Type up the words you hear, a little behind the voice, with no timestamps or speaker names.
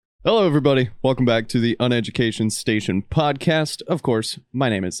Hello, everybody. Welcome back to the Uneducation Station podcast. Of course, my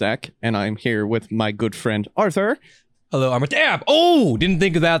name is Zach, and I'm here with my good friend Arthur. Hello, I'm a tap. Oh, didn't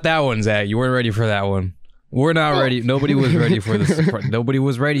think about that one, Zach. You weren't ready for that one. We're not ready. Nobody was ready for this. Nobody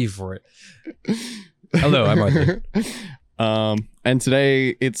was ready for it. Hello, I'm Arthur. And today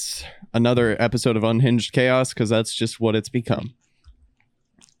it's another episode of Unhinged Chaos because that's just what it's become.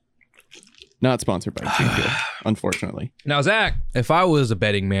 Not sponsored by Team Fuel, unfortunately. Now, Zach, if I was a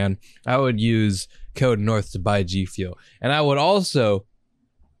betting man, I would use code North to buy G Fuel, and I would also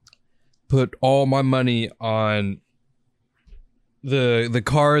put all my money on the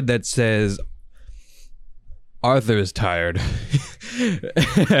card that says Arthur is tired.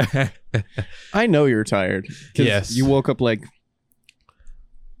 I know you're tired. Yes, you woke up like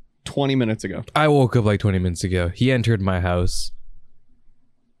 20 minutes ago. I woke up like 20 minutes ago. He entered my house.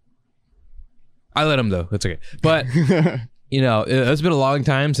 I let him though. That's okay. But you know, it's been a long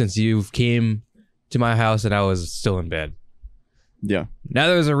time since you came to my house and I was still in bed. Yeah. Now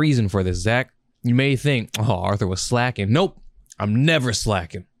there's a reason for this, Zach. You may think, oh, Arthur was slacking. Nope. I'm never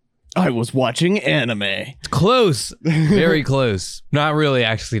slacking. I was watching anime. Close. Very close. Not really,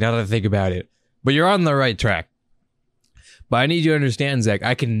 actually, now that I think about it. But you're on the right track. But I need you to understand, Zach,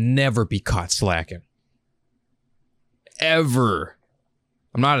 I can never be caught slacking. Ever.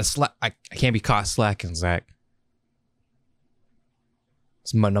 I'm not a slack. I can't be caught slacking, Zach.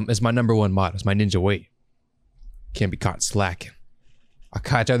 It's my number one motto. It's my ninja way. Can't be caught slacking. I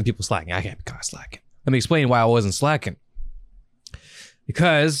catch other people slacking. I can't be caught slacking. Let me explain why I wasn't slacking.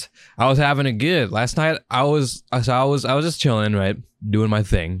 Because I was having it good last night. I was just chilling, right, doing my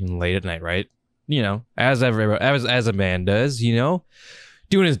thing, and late at night, right. You know, as a man does, you know,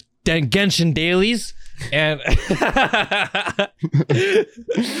 doing his Genshin dailies. And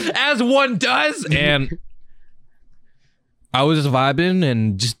as one does, and I was just vibing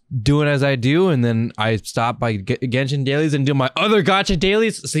and just doing as I do, and then I stopped by Genshin dailies and do my other gacha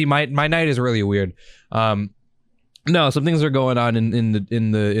dailies. See, my night is really weird. No, some things are going on in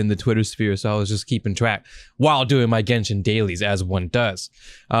the Twitter sphere, so I was just keeping track while doing my Genshin dailies, as one does.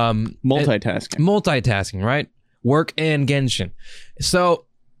 Multitasking, right? Work and Genshin. So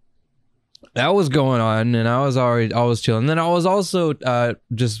that was going on, and I was chilling. Then I was also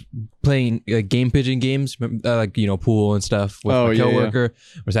just playing game pitching games, like, you know, pool and stuff with my coworker.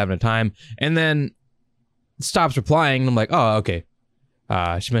 Yeah. Was having a time, and then stops replying. And I'm like, oh, okay.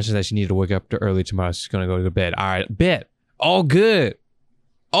 She mentioned that she needed to wake up early tomorrow. She's gonna go to bed. All right, bet. All good.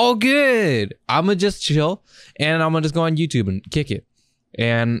 I'm gonna just chill, and I'm gonna just go on YouTube and kick it.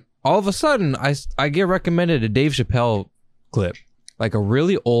 And all of a sudden, I get recommended a Dave Chappelle clip. Like a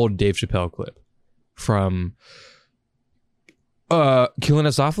really old Dave Chappelle clip from Killing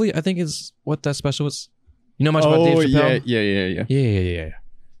It Softly, I think is what that special was. You know much about Dave Chappelle? Yeah.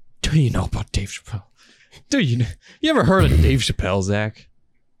 Do you know about Dave Chappelle? You ever heard of Dave Chappelle, Zach?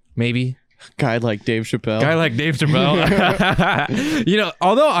 Maybe. Guy like Dave Chappelle. You know,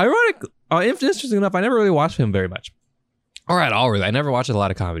 although ironic, interesting enough, I never really watched him very much. All right, I never watched a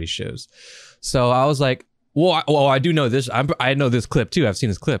lot of comedy shows. So I was like, well, I do know this. I know this clip too. I've seen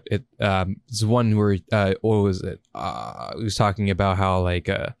this clip. It's one where what was it? He was talking about how like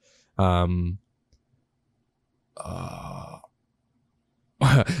I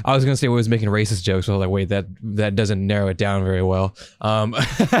was gonna say he was making racist jokes. So I was like, wait, that doesn't narrow it down very well. A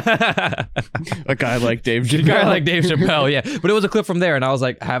guy like Dave Chappelle. Yeah. But it was a clip from there, and I was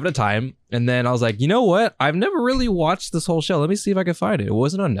like having a time, and then I was like, you know what? I've never really watched this whole show. Let me see if I can find it. It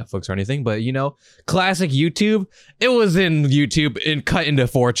wasn't on Netflix or anything, but you know, classic YouTube. It was in YouTube and cut into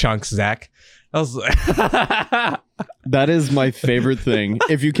 4 chunks, Zach. I was like that is my favorite thing.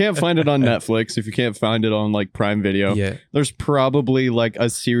 If you can't find it on Netflix, if you can't find it on like Prime Video, there's probably like a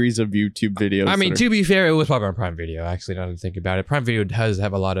series of YouTube videos. I mean, to be fair, it was probably on Prime Video, actually, now that I think about it. Prime Video does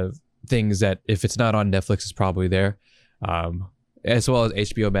have a lot of things that if it's not on Netflix, it's probably there. As well as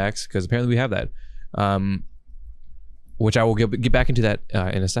HBO Max, because apparently we have that. Which I will get back into that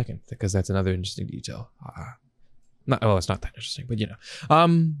in a second, because that's another interesting detail. It's not that interesting, but you know.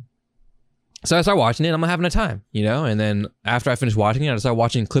 So I started watching it, and I'm having a time, you know? And then after I finished watching it, I started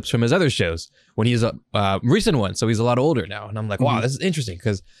watching clips from his other shows when he's a recent one. So he's a lot older now. And I'm like, wow, this is interesting.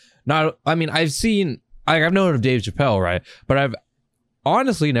 Because I've known of Dave Chappelle, right? But I've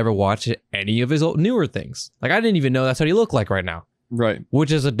honestly never watched any of his newer things. Like, I didn't even know that's what he looked like right now. Right.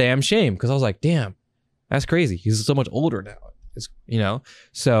 Which is a damn shame, because I was like, damn, that's crazy. He's so much older now. You know?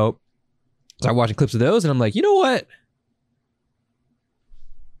 So I started watching clips of those, and I'm like, you know what?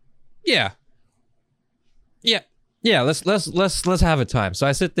 Yeah, let's have a time. So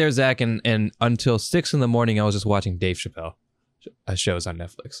I sit there, Zach, and until 6 a.m, I was just watching Dave Chappelle. shows on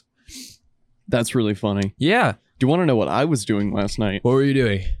Netflix. That's really funny. Yeah. Do you want to know what I was doing last night? What were you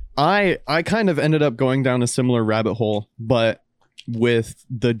doing? I kind of ended up going down a similar rabbit hole, but with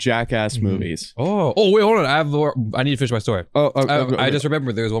the Jackass movies. Oh, wait, hold on. I need to finish my story. I just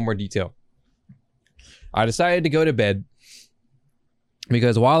remembered there was one more detail. I decided to go to bed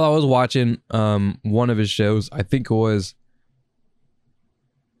because while I was watching one of his shows, I think it was,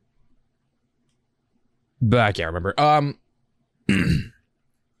 but I can't remember.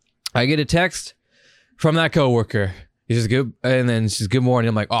 I get a text from that coworker. He says good, and then she says good morning.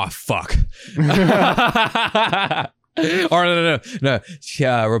 I'm like, oh fuck. Or no. She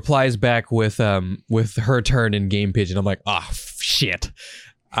replies back with her turn in game pigeon. I'm like, oh shit,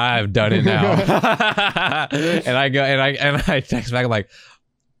 I've done it now. and I text back. I'm like,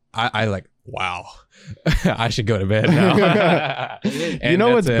 I like, wow, I should go to bed now. You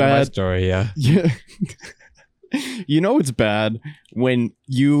know what's bad? My story, yeah. You know it's bad when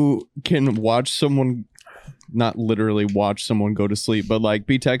you can watch someone, not literally watch someone go to sleep, but like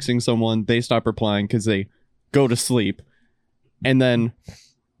be texting someone, they stop replying because they go to sleep, and then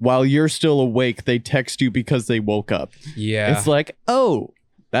while you're still awake, they text you because they woke up. Yeah, it's like, oh,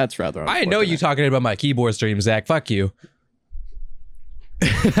 that's rather unfortunate. I know you talking about my keyboard stream, Zach. Fuck you.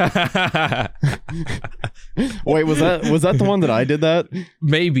 Wait, was that the one that I did that?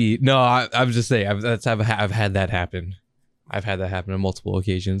 Maybe. No, I'm just saying. I've had that happen. I've had that happen on multiple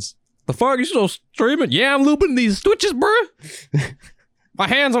occasions. The fuck, you still streaming? Yeah, I'm looping these switches, bro. My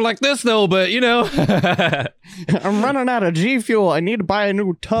hands are like this though, but you know. I'm running out of G Fuel. I need to buy a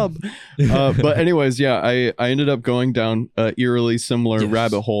new tub. But anyways, yeah, I ended up going down a eerily similar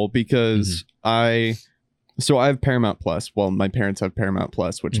rabbit hole because So I have Paramount Plus. Well, my parents have Paramount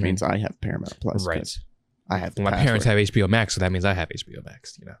Plus, which means I have Paramount Plus. Right. I have my parents have HBO Max, so that means I have HBO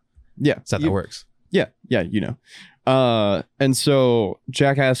Max, you know. Yeah. That's how that works. Yeah, you know. And so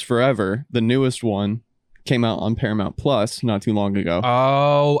Jackass Forever, the newest one, came out on Paramount Plus not too long ago.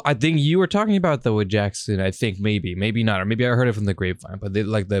 Oh, I think you were talking about that with Jackson. I think maybe not, or maybe I heard it from the grapevine. But they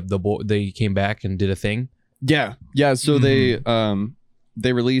like they came back and did a thing. Yeah. So they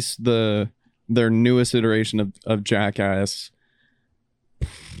released their newest iteration of Jackass a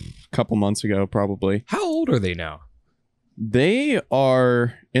couple months ago, probably. How old are they now? They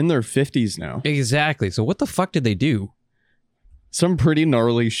are in their 50s now. Exactly. So what the fuck did they do? Some pretty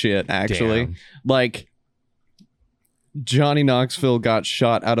gnarly shit, actually. Damn. Like, Johnny Knoxville got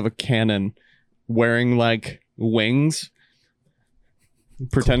shot out of a cannon wearing, like, wings,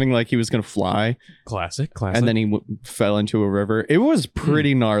 pretending like he was going to fly. Classic. And then he fell into a river. It was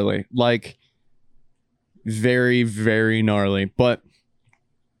pretty gnarly. Like, very, very gnarly. But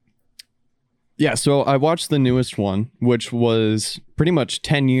yeah, so I watched the newest one, which was pretty much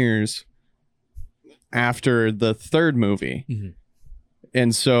 10 years after the third movie.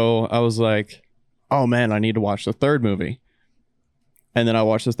 And so I was like, oh man, I need to watch the third movie. And then I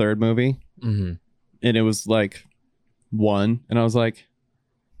watched the third movie and it was like 1. And I was like,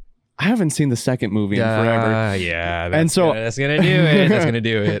 I haven't seen the second movie in forever. Yeah. That's going to do it. That's going to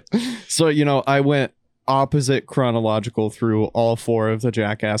do it. So, you know, I went opposite chronological through all 4 of the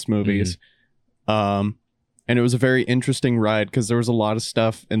Jackass movies. And it was a very interesting ride because there was a lot of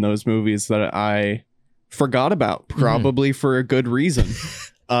stuff in those movies that I forgot about, probably for a good reason.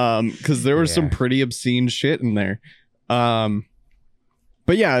 Because there was some pretty obscene shit in there. But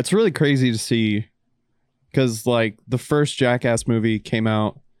yeah, it's really crazy to see because like the first Jackass movie came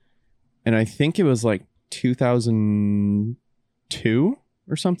out and I think it was like 2002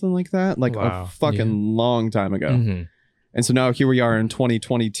 or something like that, like a fucking long time ago. And so now here we are in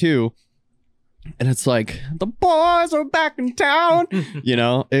 2022 and it's like the boys are back in town. You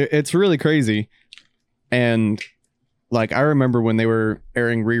know, it's really crazy. And like I remember when they were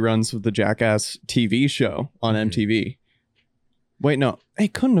airing reruns of the Jackass TV show on MTV. Wait, no,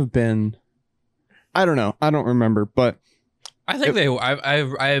 it couldn't have been. I don't know, I don't remember, but I think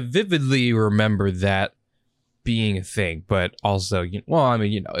I vividly remember that being a thing, but also, well, I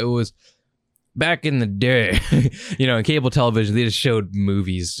mean, you know, it was back in the day, you know, in cable television, they just showed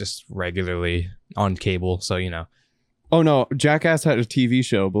movies just regularly on cable. So, you know. Oh, no. Jackass had a TV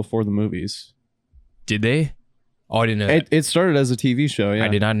show before the movies. Did they? Oh, I didn't know that. It started as a TV show, yeah. I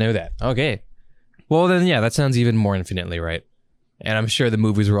did not know that. Okay. Well, then, yeah, that sounds even more infinitely right. And I'm sure the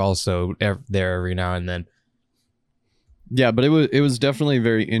movies were also there every now and then. Yeah, but it was definitely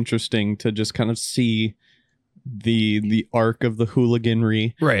very interesting to just kind of see the arc of the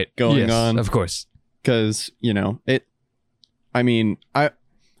hooliganry going on, of course, because you know I'm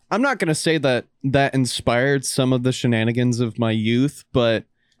not gonna say that inspired some of the shenanigans of my youth, but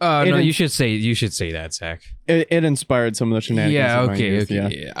No, you should say that, Zach. It inspired some of the shenanigans. Yeah, okay.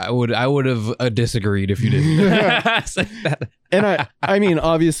 Yeah. I would have disagreed if you didn't say that. And I mean,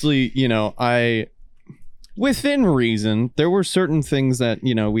 obviously, within reason, there were certain things that,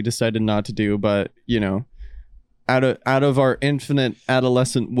 we decided not to do, but, out of our infinite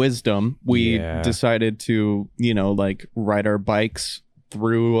adolescent wisdom, we decided to, like ride our bikes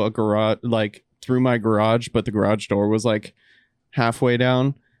through a garage, like through my garage, but the garage door was like halfway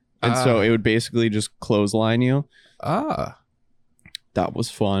down. And so it would basically just clothesline you. That was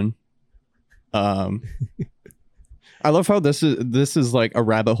fun. I love how this is like a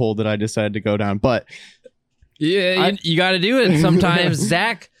rabbit hole that I decided to go down, but yeah, you got to do it sometimes,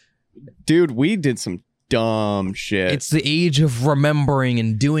 Zach. Dude, we did some dumb shit. It's the age of remembering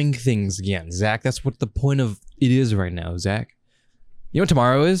and doing things again, Zach. That's what the point of it is right now, Zach. You know what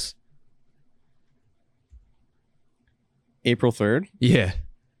tomorrow is? April 3rd? Yeah.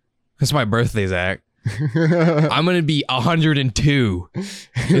 That's my birthday, Zach. I'm going to be 102.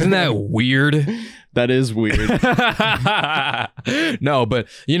 Isn't that weird? That is weird. No, but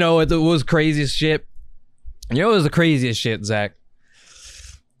it was craziest shit. It was the craziest shit, Zach.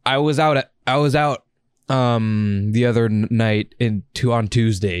 I was out the other night on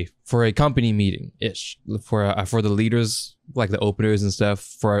Tuesday for a company meeting ish for the leaders, like the openers and stuff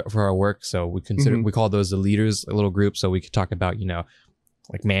for our work. So we we call those the leaders, a little group, so we could talk about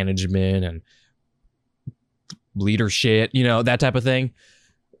like management and leadership, that type of thing.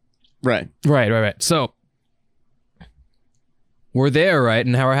 Right. So we're there, right?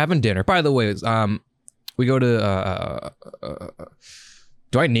 And now we're having dinner. By the way, we go to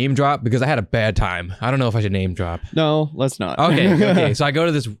do I name drop? Because I had a bad time. I don't know if I should name drop. No, let's not. Okay. So I go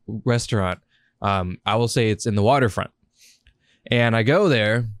to this restaurant. I will say it's in the waterfront. And I go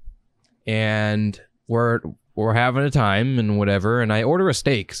there and we're having a time and whatever. And I order a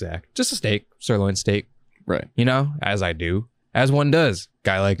steak, Zach. Just a steak, sirloin steak. Right. As I do. As one does.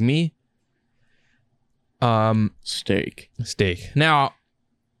 Guy like me. Steak. Now,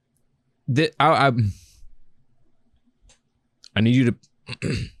 I need you to...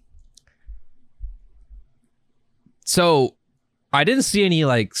 So I didn't see any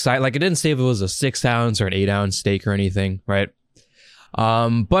like it didn't say if it was a 6 ounce or an 8 ounce steak or anything, right?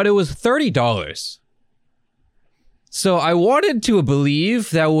 But it was $30. So I wanted to believe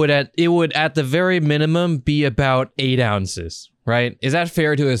that it would at the very minimum be about 8 ounces, right? Is that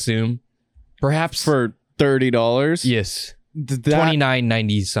fair to assume? Perhaps for $30? Yes.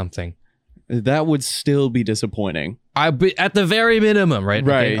 $29.90 something. That would still be disappointing. At the very minimum, right?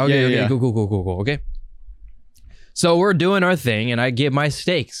 Right. Okay. Yeah. Cool. Okay. So we're doing our thing, and I get my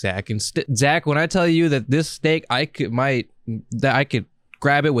steak, Zach. And Zach, when I tell you that this steak, I could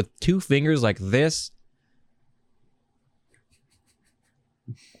grab it with 2 fingers like this.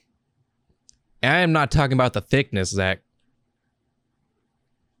 And I am not talking about the thickness, Zach,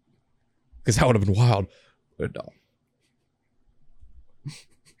 because that would have been wild. But no.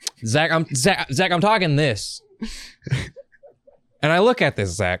 Zach, I'm talking this. And I look at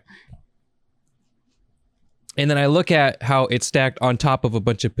this, Zach. And then I look at how it's stacked on top of a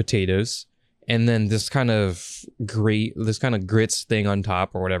bunch of potatoes. And then this kind of grits thing on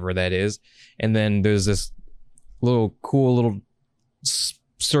top or whatever that is. And then there's this cool little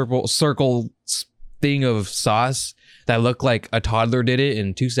circle thing of sauce that looked like a toddler did it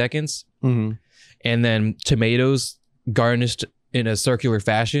in 2 seconds. Mm-hmm. And then tomatoes garnished in a circular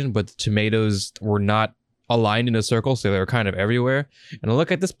fashion, but the tomatoes were not aligned in a circle, so they were kind of everywhere. And I look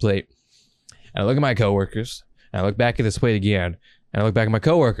at this plate, and I look at my coworkers, and I look back at this plate again, and I look back at my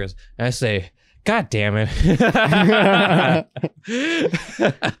coworkers, and I say, God damn it.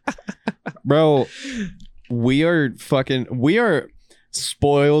 Bro, we are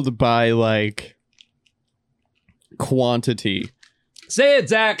spoiled by like quantity. Say it,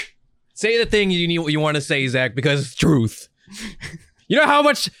 Zach. Say the thing you want to say, Zach, because it's truth. You know how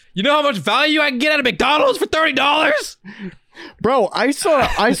much value I can get out of McDonald's for $30? Bro, I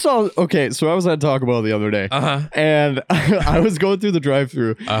saw okay, so I was at Taco Bell the other day. And I was going through the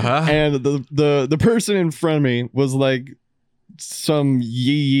drive-thru. And the person in front of me was like some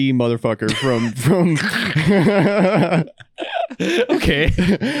yee motherfucker from okay.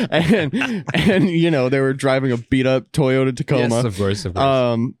 And they were driving a beat up Toyota Tacoma. Yes, of course.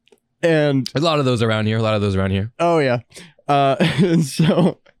 And there's a lot of those around here. Oh yeah. And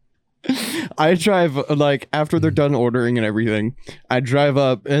so I drive, like, after they're done ordering and everything, I drive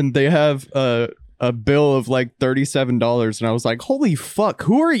up and they have a bill of like $37. And I was like, holy fuck,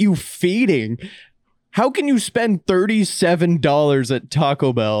 who are you feeding? How can you spend $37 at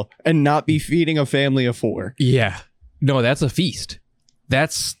Taco Bell and not be feeding a family of 4? Yeah. No, that's a feast.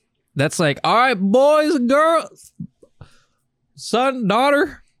 that's like, all right, boys and girls, son,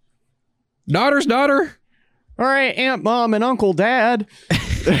 daughter, daughter's daughter. All right, Aunt, Mom, and Uncle, Dad.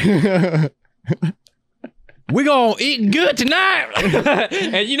 We gonna eat good tonight.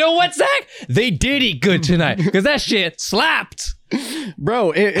 And you know what, Zach? They did eat good tonight because that shit slapped.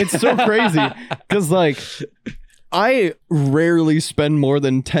 Bro, it's so crazy because like I rarely spend more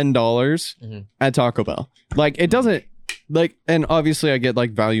than $10 at Taco Bell. Like it doesn't like, and obviously I get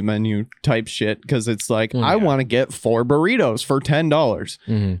like value menu type shit because it's like I want to get 4 burritos for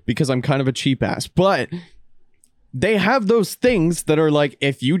 $10 because I'm kind of a cheap ass. But they have those things that are like,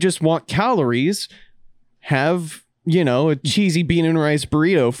 if you just want calories, have, you know, a cheesy bean and rice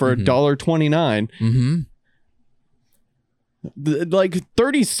burrito for $1.29. Like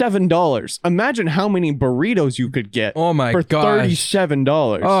 $37. Imagine how many burritos you could get. Oh my for gosh.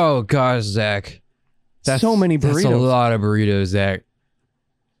 $37. Oh gosh, Zach. That's so many burritos. That's a lot of burritos, Zach.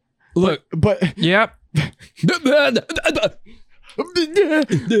 Look, but yep.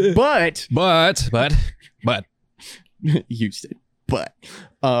 but Houston. But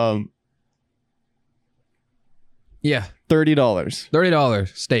yeah,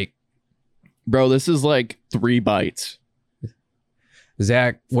 $30 steak. Bro, this is like 3 bites.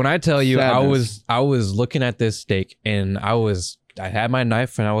 Zach, when I tell you, Sadness. I was looking at this steak and I had my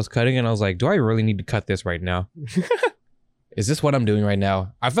knife and I was cutting and I was like, do I really need to cut this right now? Is this what I'm doing right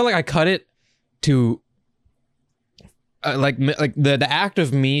now? I feel like I cut it to like the act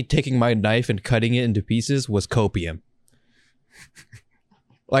of me taking my knife and cutting it into pieces was copium.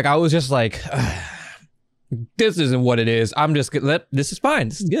 Like I was just like, this isn't what it is. I'm just gonna this is fine.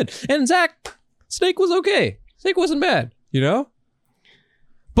 This is good. And Zach, steak was okay. Steak wasn't bad, you know?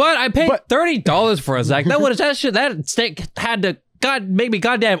 But I paid $30 for a Zach. That steak had to make me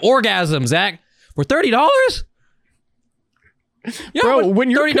goddamn orgasm, Zach. For $30? Yeah, bro, when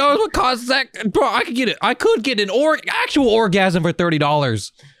you're $30 would cost Zach, bro, I could get an actual orgasm for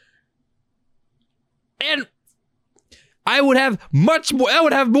 $30. And I would have much more, I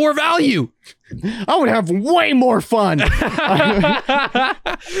would have more value. I would have way more fun.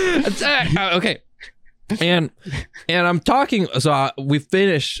 Okay. And I'm talking, so we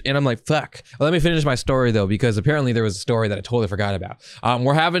finished, and I'm like, fuck. Well, let me finish my story though, because apparently there was a story that I totally forgot about.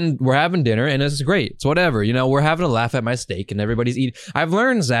 We're having dinner, and this is great. It's whatever, you know. We're having a laugh at my steak, and everybody's eating. I've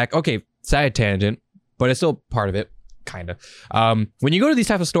learned, Zach. Okay, side tangent, but it's still part of it, kind of. When you go to these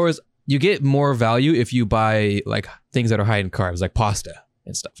type of stores, you get more value if you buy like things that are high in carbs, like pasta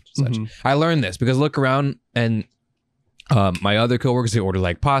and stuff. Such. I learned this because look around and. My other coworkers, they order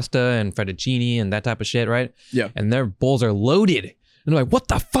like pasta and fettuccine and that type of shit, right? Yeah. And their bowls are loaded. And they're like, what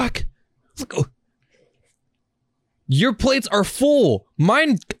the fuck? Like, oh. Your plates are full.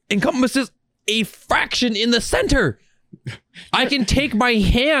 Mine encompasses a fraction in the center. I can take my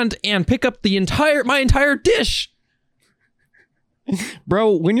hand and pick up my entire dish.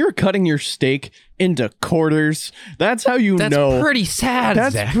 Bro, when you're cutting your steak into quarters, that's how you know. That's pretty sad,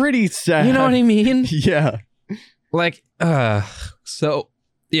 That's Zach. pretty sad. You know what I mean? Yeah. Like, so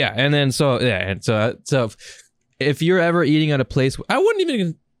yeah, and then so if you're ever eating at a place, I wouldn't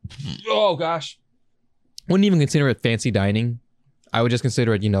even consider it fancy dining. I would just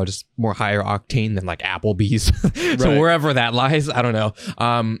consider it, you know, just more higher octane than like Applebee's. So Right. wherever that lies, I don't know.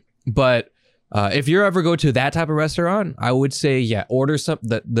 But if you ever go to that type of restaurant, I would say, yeah, order some.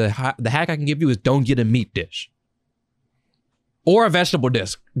 The hack I can give you is don't get a meat dish. Or a vegetable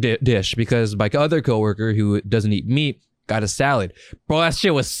dish, because my other coworker who doesn't eat meat got a salad. Bro, that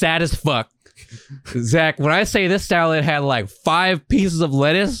shit was sad as fuck. Zach, when I say this salad had like 5 pieces of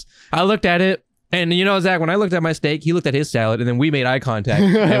lettuce, I looked at it, and you know, Zach, when I looked at my steak, he looked at his salad, and then we made eye contact,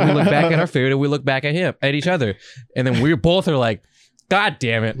 and we looked back at our food, and we looked back at each other, and then we both are like, God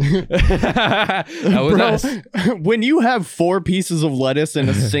damn it. That was Bro, us. when you have 4 pieces of lettuce and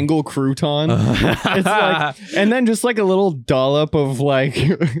a single crouton, it's like, and then just like a little dollop of like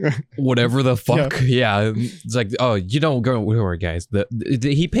whatever the fuck. Yeah. It's like, oh, you don't go worry, guys.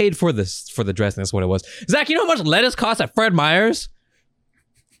 He paid for the dressing. That's what it was. Zach, you know how much lettuce costs at Fred Meyer's?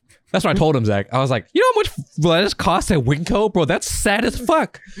 That's what I told him, Zach. I was like, you know how much lettuce costs at Winco? Bro, that's sad as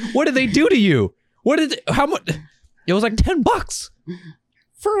fuck. What did they do to you? How much? It was like $10.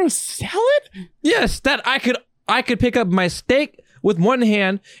 For a salad? Yes, that I could pick up my steak with one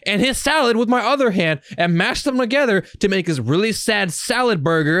hand and his salad with my other hand and mash them together to make this really sad salad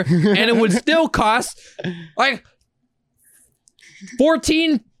burger, and it would still cost like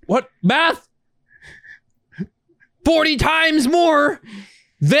 40 times more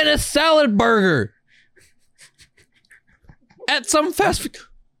than a salad burger at some fast food.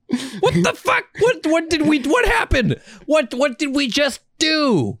 What the fuck? What happened? What did we just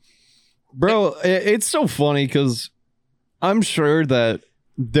do? Bro, it's so funny because I'm sure that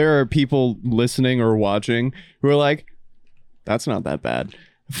there are people listening or watching who are like, that's not that bad.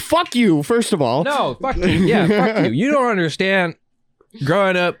 Fuck you, first of all. No, fuck you. Yeah, fuck you. You don't understand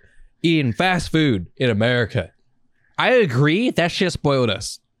growing up eating fast food in America. I agree that shit spoiled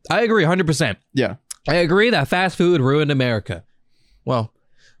us. I agree 100%. Yeah. I agree that fast food ruined America. Well,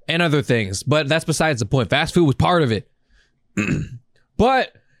 and other things, but that's besides the point. Fast food was part of it.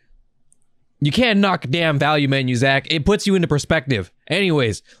 But you can't knock a damn value menu, Zach. It puts you into perspective.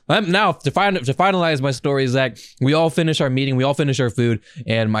 Anyways, now to finalize my story, Zach, we all finish our meeting, we all finish our food,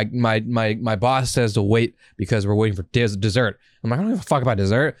 and my boss says to wait because we're waiting for dessert. I'm like, I don't give a fuck about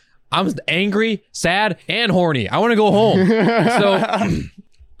dessert. I'm angry, sad, and horny. I want to go home. So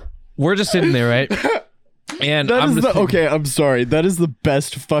we're just sitting there, right? And okay, I'm sorry. That is the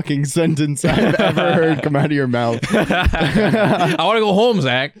best fucking sentence I've ever heard come out of your mouth. I want to go home,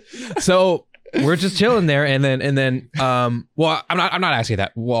 Zach. So we're just chilling there, and then well, I'm not asking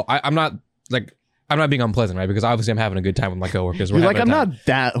that. Well, I'm not being unpleasant, right? Because obviously I'm having a good time with my coworkers. You're like, I'm not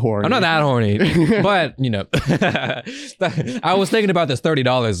that horny. I'm not that horny, but you know, I was thinking about this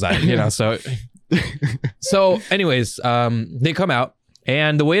 $30, Zach. You know, so anyways, they come out.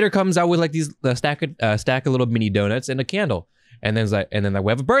 And the waiter comes out with like these stack of little mini donuts and a candle, and then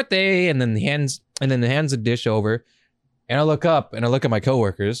we have a birthday, and then hands a dish over, and I look up and I look at my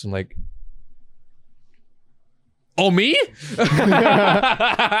coworkers. I'm like, oh, me?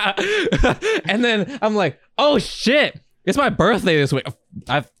 And then I'm like, oh shit, it's my birthday this week.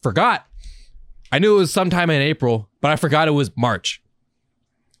 I forgot. I knew it was sometime in April, but I forgot it was March.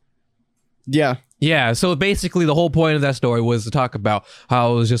 Yeah. Yeah, so basically the whole point of that story was to talk about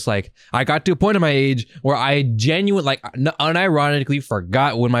how it was just like, I got to a point in my age where I genuinely, like, unironically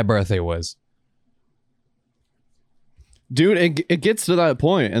forgot when my birthday was. Dude, it gets to that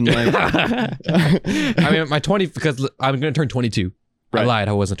point, and like... I mean, because I'm going to turn 22. Right. I lied,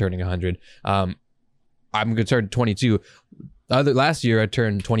 I wasn't turning 100. I'm going to turn 22. Last year, I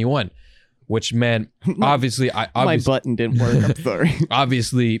turned 21, which meant, obviously... my button didn't work, I'm sorry.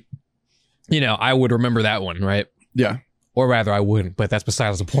 Obviously... You know, I would remember that one, right? Yeah. Or rather, I wouldn't, but that's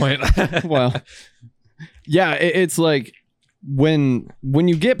besides the point. Well, yeah, it's like when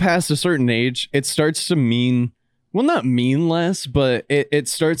you get past a certain age, it starts to mean, well, not mean less, but it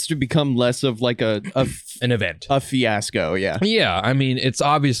starts to become less of like an event, a fiasco. Yeah. Yeah. I mean, it's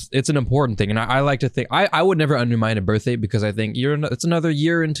obvious. It's an important thing. And I like to think I would never undermine a birthday because I think it's another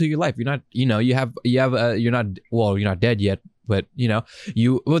year into your life. You're not, you know, you're not dead yet. But you know,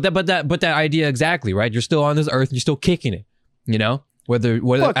 but that idea exactly, right? You're still on this earth and you're still kicking it, you know, whether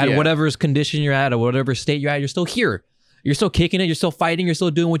whatever's condition you're at or whatever state you're at, you're still here. You're still kicking it. You're still fighting. You're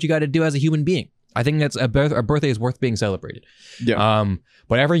still doing what you got to do as a human being. I think that's a birthday is worth being celebrated. Yeah.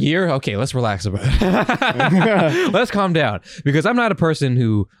 But every year, okay, let's relax about it. Let's calm down, because I'm not a person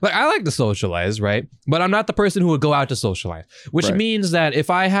who, like, I like to socialize, right? But I'm not the person who would go out to socialize, which means that if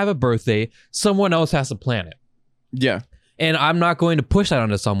I have a birthday, someone else has to plan it. Yeah. And I'm not going to push that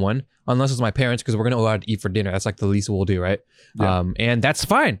onto someone unless it's my parents, because we're going to go out to eat for dinner. That's like the least we'll do, right? Yeah. And that's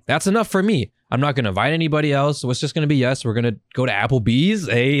fine. That's enough for me. I'm not going to invite anybody else. So it's just going to be us. We're going to go to Applebee's,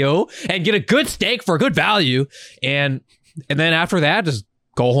 Ayo, and get a good steak for a good value. And then after that, just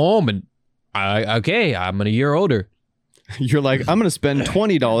go home and, I'm a year older. You're like, I'm going to spend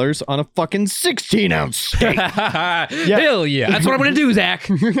 $20 on a fucking 16-ounce steak. Hell yeah. That's what I'm going to do, Zach.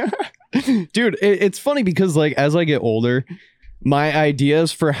 Dude, it's funny because like as I get older, my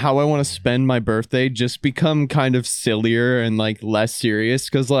ideas for how I want to spend my birthday just become kind of sillier and like less serious,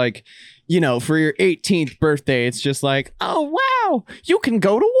 because like, you know, for your 18th birthday, it's just like, oh wow, you can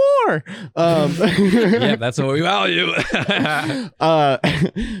go to war. Yeah, that's what we value.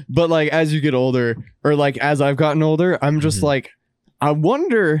 But like as you get older, or like as I've gotten older, I'm just like, I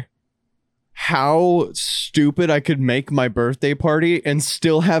wonder how stupid I could make my birthday party and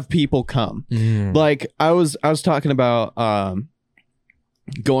still have people come. Like I was talking about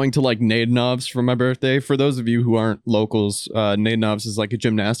going to like Nadenov's for my birthday. For those of you who aren't locals, Nadenov's is like a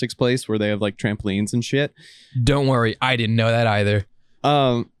gymnastics place where they have like trampolines and shit. Don't worry, I didn't know that either.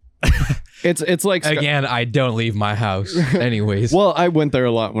 It's like, again, I don't leave my house anyways. Well, I went there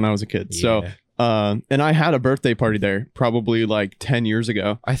a lot when I was a kid. Yeah. So and I had a birthday party there probably like 10 years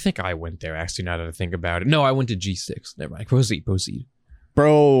ago. I think I went there, actually, now that I think about it. No, I went to G6. Never mind. Proceed.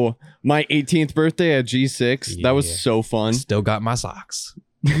 Bro, my 18th birthday at G6, that was so fun. Still got my socks.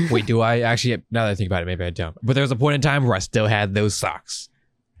 Wait, do I actually? Now that I think about it, maybe I don't. But there was a point in time where I still had those socks.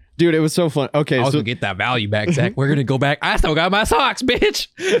 Dude, it was so fun. Okay, I was gonna get that value back, Zach. We're gonna go back. I still got my socks, bitch.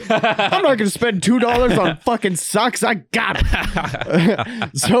 I'm not gonna spend $2 on fucking socks. I got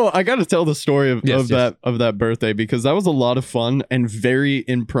it. So I gotta tell the story of that birthday, because that was a lot of fun and very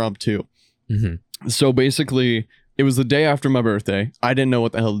impromptu. Mm-hmm. So basically, it was the day after my birthday. I didn't know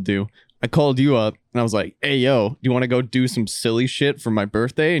what the hell to do. I called you up and I was like, hey, yo, do you want to go do some silly shit for my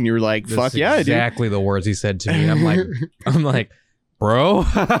birthday? And you were like, fuck yeah, I do. Exactly the words he said to me. I'm like, bro.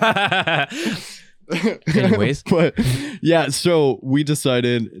 Anyways. But yeah, so we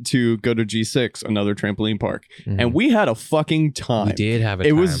decided to go to G6, another trampoline park. Mm-hmm. And we had a fucking time. We did have a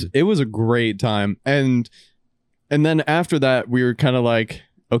time. It was a great time. And then after that, we were kind of like,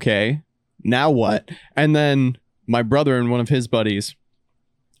 okay, now what? And then my brother and one of his buddies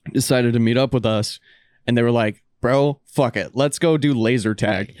decided to meet up with us, and they were like, bro, fuck it, let's go do laser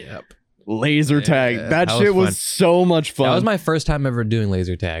tag. Yep. Laser tag. That shit was so much fun. That was my first time ever doing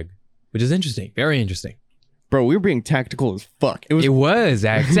laser tag, which is interesting. Very interesting. Bro, we were being tactical as fuck. It was,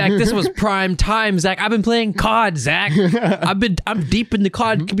 Zach. Zach, this was prime time, Zach. I've been playing COD, Zach. I'm deep in the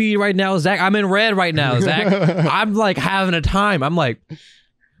COD community right now, Zach. I'm in red right now, Zach. I'm like having a time. I'm like,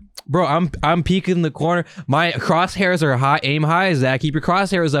 bro, I'm peeking in the corner. My crosshairs are high, aim high, Zach. Keep your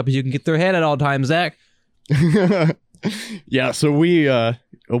crosshairs up and you can get their head at all times, Zach. Yeah, so we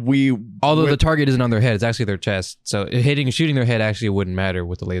although the target isn't on their head, it's actually their chest. So shooting their head actually wouldn't matter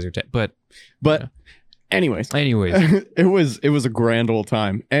with the laser tag. But anyways, it was a grand old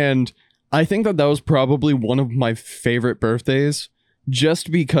time. And I think that was probably one of my favorite birthdays,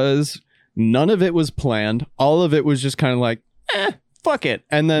 just because none of it was planned. All of it was just kind of like, fuck it.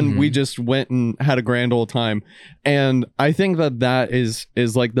 And then we just went and had a grand old time. And I think that is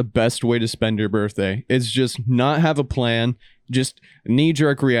like the best way to spend your birthday. It's just not have a plan, just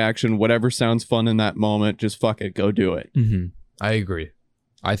knee-jerk reaction, whatever sounds fun in that moment, just fuck it, go do it. Mm-hmm. I agree.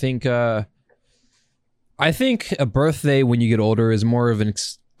 I think a birthday when you get older is more of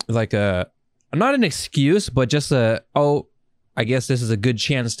not an excuse, but just I guess this is a good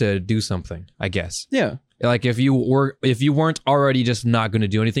chance to do something, I guess. Yeah. Like if you weren't already just not going to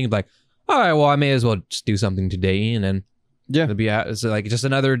do anything, like, all right, well, I may as well just do something today, and then it's like just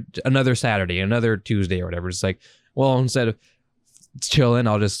another Saturday, another Tuesday or whatever. It's like, well, instead of chilling,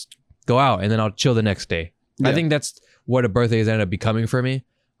 I'll just go out and then I'll chill the next day. Yeah. I think that's what a birthday has ended up becoming for me.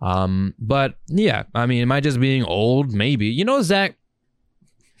 But yeah, I mean, am I just being old? Maybe. You know, Zach,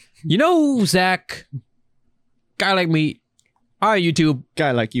 guy like me, all right, YouTube, guy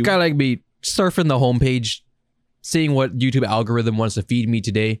like me, surfing the homepage, seeing what YouTube algorithm wants to feed me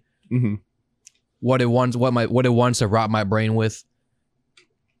today, what it wants to rot my brain with,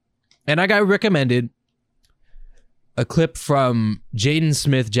 and I got recommended a clip from Jaden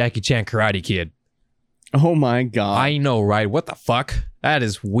Smith, Jackie Chan Karate Kid. Oh my god! I know, right? What the fuck? That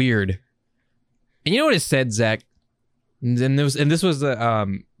is weird. And you know what it said, Zach? And this was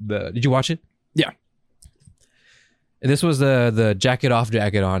the Did you watch it? Yeah. And this was the jacket off,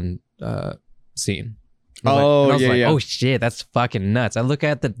 jacket on scene. Oh, yeah. Oh shit, that's fucking nuts. I look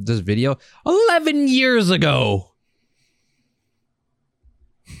at this video 11 years ago.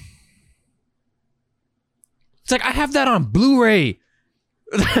 It's like I have that on Blu-ray.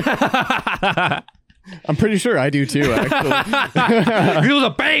 I'm pretty sure I do too, actually. It was a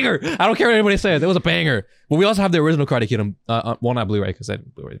banger. I don't care what anybody says. It was a banger. But we also have the original Karate Kid on, well, not Blu-ray because I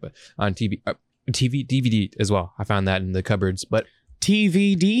didn't Blu-ray, but on DVD as well. I found that in the cupboards, but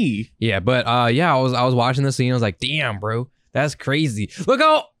TVD. Yeah, but I was watching the scene. I was like, damn, bro, that's crazy. Look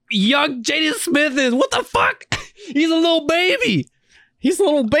how young Jaden Smith is. What the fuck? He's a little baby. He's a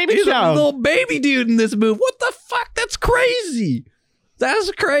little baby He's child. a little baby dude in this movie. What the fuck? That's crazy.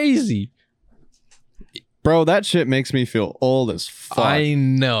 That's crazy. Bro, that shit makes me feel old as fuck. I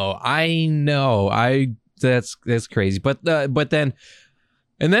know. That's crazy. But then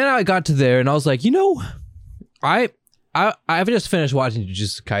I got to there and I was like, I've just finished watching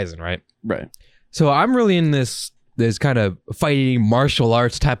Jujutsu Kaisen, right? Right. So I'm really in this kind of fighting martial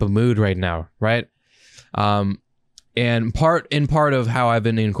arts type of mood right now, right? And part of how I've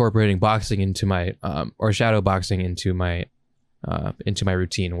been incorporating boxing into my or shadow boxing into my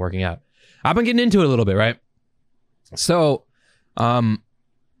routine and working out. I've been getting into it a little bit, right? So, I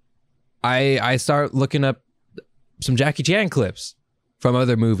start looking up some Jackie Chan clips from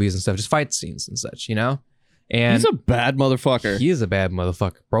other movies and stuff, just fight scenes and such, And he's a bad motherfucker. He is a bad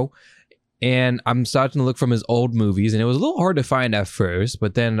motherfucker, bro. And I'm starting to look from his old movies, and it was a little hard to find at first,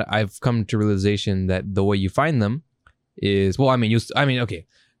 but then I've come to realization that the way you find them is, okay,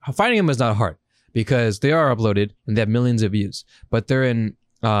 finding them is not hard because they are uploaded and they have millions of views, but they're in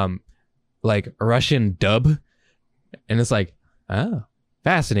like Russian dub, and it's like, oh,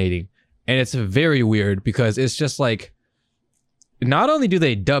 fascinating. And it's very weird because it's just like, not only do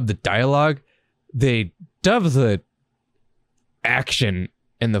they dub the dialogue, they dub the action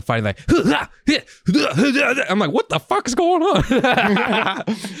in the fight. Like, I'm like, what the fuck is going on?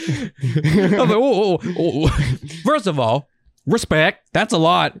 I'm like, whoa. First of all, respect. That's a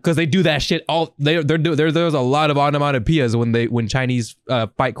lot because they do that shit all. There's a lot of onomatopoeias when Chinese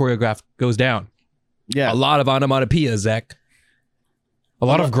fight choreograph goes down. Yeah, a lot of onomatopoeias, Zach. A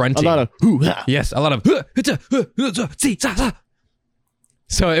lot of grunting. A lot of hoo-ha. Yes, a lot of.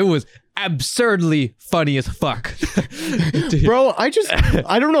 So it was absurdly funny as fuck. Bro, I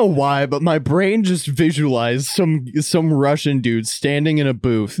don't know why, but my brain just visualized some Russian dude standing in a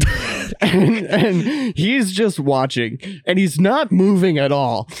booth and he's just watching and he's not moving at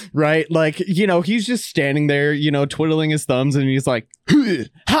all, right? Like, you know, he's just standing there, you know, twiddling his thumbs and he's like,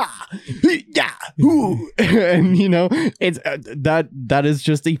 ha, yeah, and you know, it's that is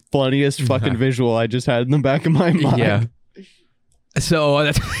just the funniest fucking visual I just had in the back of my mind. Yeah. So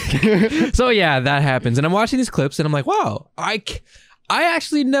so yeah, that happens, and I'm watching these clips, and I'm like, wow, I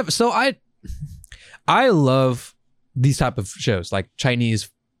actually never. So I love these type of shows, like Chinese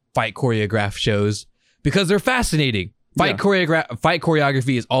fight choreograph shows, because they're fascinating. Fight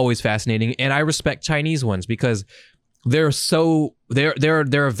choreography is always fascinating, and I respect Chinese ones because they're vastly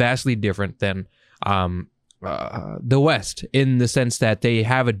different than the West, in the sense that they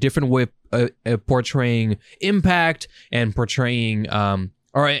have a different way of portraying impact and portraying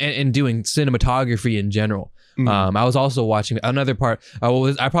and doing cinematography in general. Mm-hmm. I was also watching another part.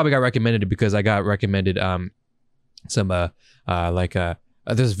 I probably got recommended it because I got recommended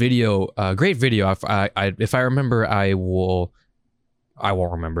this video, great video. If I remember, I won't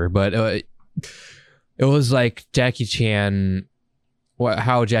remember, but it was like Jackie Chan,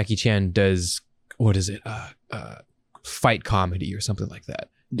 how Jackie Chan does, what is it? Fight comedy or something like that.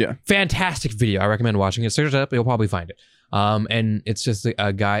 Yeah. Fantastic video. I recommend watching it. Search it up. You'll probably find it. And it's just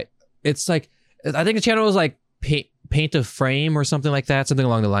a guy. It's like, I think the channel was like Paint a Frame or something like that, something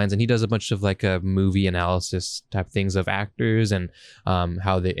along the lines. And he does a bunch of like a movie analysis type things of actors and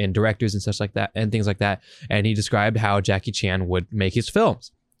and directors and such like that and things like that. And he described how Jackie Chan would make his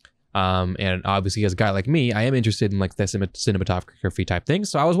films. And obviously as a guy like me, I am interested in like the cinematography type thing.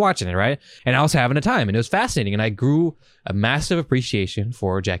 So I was watching it, right? And I was having a time and it was fascinating. And I grew a massive appreciation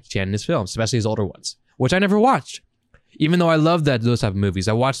for Jackie Chan and his films, especially his older ones, which I never watched. Even though I love those type of movies,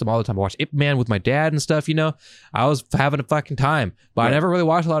 I watched them all the time. I watched Ip Man with my dad and stuff, you know. I was having a fucking time. But I never really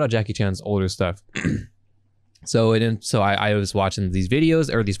watched a lot of Jackie Chan's older stuff. So I was watching these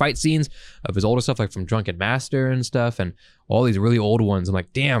videos or these fight scenes of his older stuff, like from Drunken Master and stuff, and all these really old ones. I'm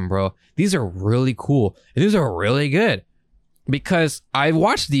like, damn, bro, these are really cool. And these are really good. Because I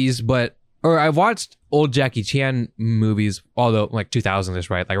watched these, I've watched old Jackie Chan movies, although like 2000s,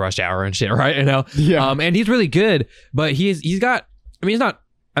 right? Like Rush Hour and shit, right? You know? Yeah. And he's really good, but he's got,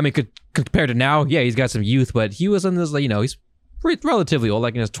 compared to now, yeah, he's got some youth, but he was in this, like, you know, he's relatively old,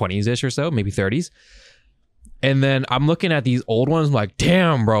 like in his 20s-ish or so, maybe 30s. And then I'm looking at these old ones, I'm like,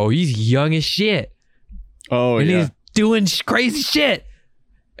 damn, bro, he's young as shit. Oh, and yeah. he's doing crazy shit.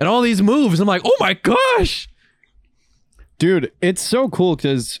 And all these moves, I'm like, oh my gosh. Dude, it's so cool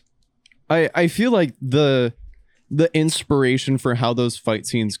because I feel like the inspiration for how those fight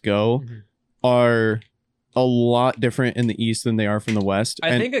scenes go are a lot different in the East than they are from the West.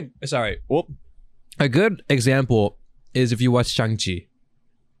 I think a good example is if you watch Shang-Chi.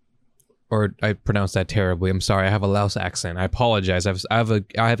 Or I pronounced that terribly. I'm sorry. I have a Laos accent. I apologize. I have a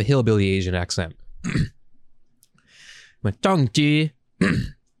hillbilly Asian accent. Shang-Chi.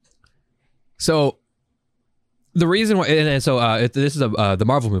 So the reason why, this is the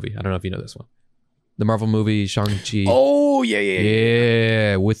Marvel movie. I don't know if you know this one. The Marvel movie Shang-Chi. Oh yeah.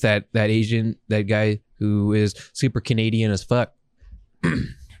 Yeah, with that Asian, that guy who is super Canadian as fuck.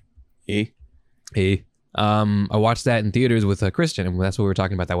 Hey. I watched that in theaters with Christian, and that's what we were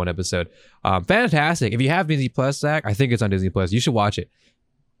talking about that one episode. Fantastic. If you have Disney Plus, Zach, I think it's on Disney Plus. You should watch it.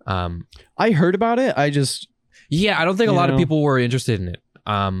 I heard about it. I don't think a lot of people were interested in it.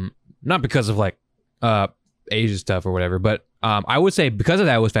 Not because of like Asia stuff or whatever, but I would say because of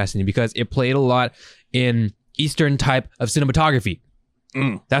that, it was fascinating because it played a lot in Eastern type of cinematography.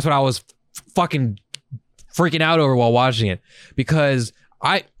 That's what I was fucking freaking out over while watching it, because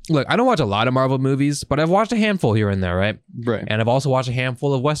I don't watch a lot of Marvel movies, but I've watched a handful here and there, right? Right. And I've also watched a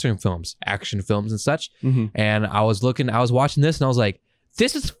handful of Western films, action films and such. Mm-hmm. And I was watching this and I was like,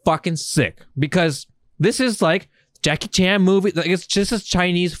 this is fucking sick, because this is like Jackie Chan movie. Like, it's just a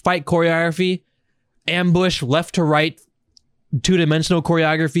Chinese fight choreography, ambush, left to right, two-dimensional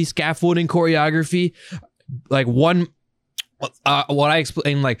choreography, scaffolding choreography, like one what I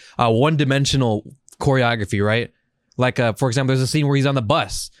explained, like one-dimensional choreography, right? Like, for example, there's a scene where he's on the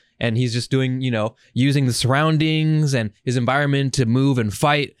bus and he's just doing, using the surroundings and his environment to move and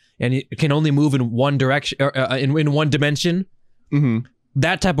fight, and he can only move in one direction, in one dimension. Mm-hmm.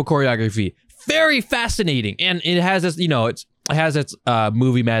 That type of choreography, very fascinating, and it has this, it has its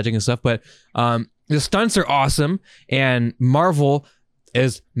movie magic and stuff. But the stunts are awesome, and Marvel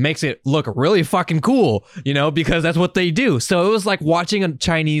makes it look really fucking cool, because that's what they do. So it was like watching a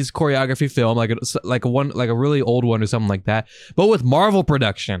Chinese choreography film, like a really old one or something like that, but with Marvel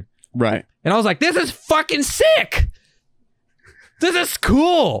production. Right. And I was like, this is fucking sick. This is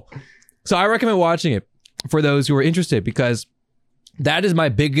cool. So I recommend watching it for those who are interested, because that is my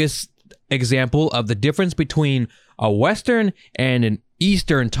biggest example of the difference between a Western and an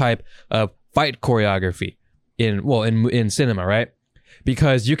Eastern type of fight choreography in cinema, right?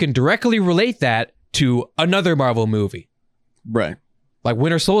 Because you can directly relate that to another Marvel movie. Right. Like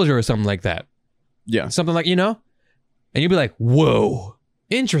Winter Soldier or something like that. Yeah. Something like, and you'd be like, whoa,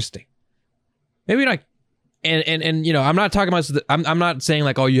 interesting. Maybe like, and I'm not talking about, I'm not saying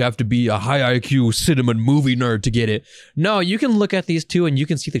like, oh, you have to be a high IQ cinema movie nerd to get it. No, you can look at these two and you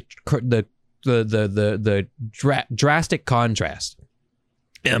can see the drastic contrast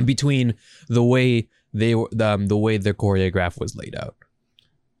between the way the way the choreograph was laid out.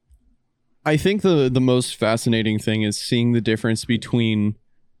 I think the most fascinating thing is seeing the difference between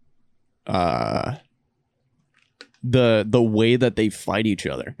the way that they fight each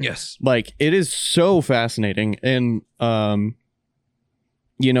other. Yes. Like, it is so fascinating. And like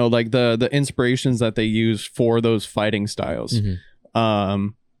the inspirations that they use for those fighting styles. Mm-hmm.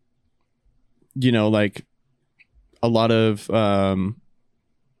 Like a lot of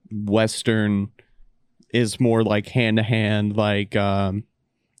Western is more like hand to hand, like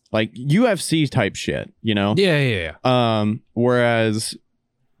UFC type shit, Yeah. Whereas,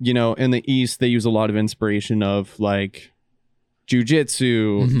 in the East, they use a lot of inspiration of like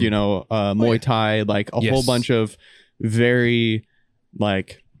jujitsu, Mm-hmm. Muay Thai, like a whole bunch of very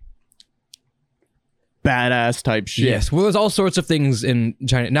like badass type shit. Yes. Well, there's all sorts of things in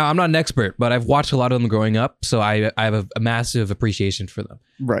China. Now, I'm not an expert, but I've watched a lot of them growing up, so I have a massive appreciation for them.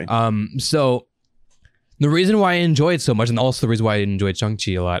 Right. So the reason why I enjoy it so much, and also the reason why I enjoyed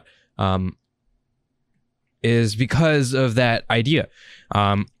Shang-Chi a lot, is because of that idea.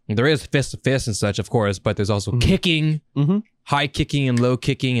 There is fist to fist and such, of course, but there's also kicking, high kicking and low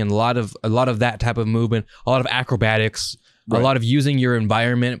kicking, and a lot of that type of movement, a lot of acrobatics, a lot of using your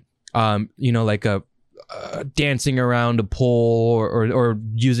environment, like dancing around a pole or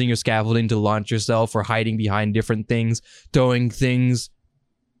using your scaffolding to launch yourself, or hiding behind different things, throwing things.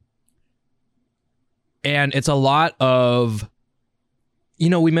 And it's a lot of,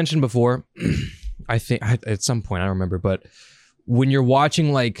 we mentioned before, I think at some point, I don't remember, but when you're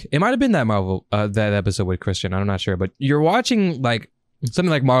watching, like, it might have been that Marvel, that episode with Christian, I'm not sure, but you're watching like something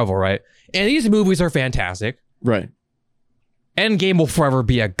like Marvel, right? And these movies are fantastic. Right. Endgame will forever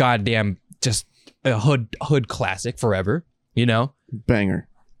be a goddamn, just a hood classic forever, Banger.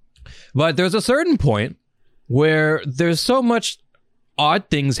 But there's a certain point where there's so much odd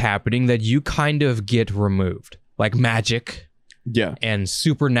things happening that you kind of get removed, like magic, and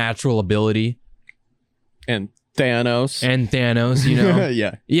supernatural ability, and Thanos,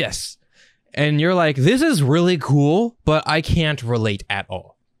 Yeah. Yes. And you're like, this is really cool, but I can't relate at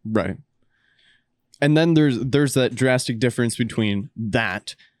all. Right. And then there's that drastic difference between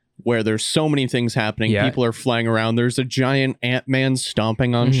that, where there's so many things happening, people are flying around, there's a giant Ant-Man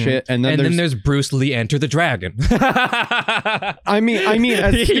stomping on shit, and then there's Bruce Lee Enter the Dragon. I mean,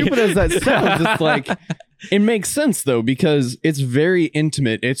 as stupid as that sounds, it's like, it makes sense though, because it's very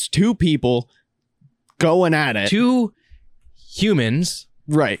intimate. It's two people going at it. Two humans.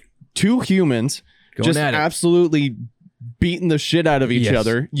 Right. Two humans going just at it. Absolutely beating the shit out of each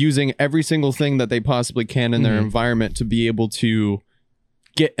other, using every single thing that they possibly can in their environment to be able to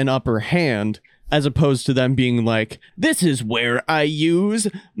get an upper hand, as opposed to them being like, this is where I use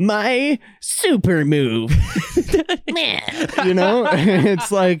my super move.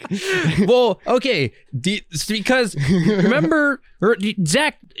 It's like, well, okay, because remember,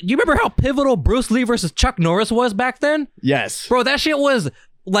 Zach, you remember how pivotal Bruce Lee versus Chuck Norris was back then? Yes. Bro, that shit was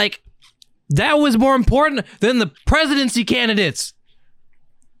like, that was more important than the presidency candidates.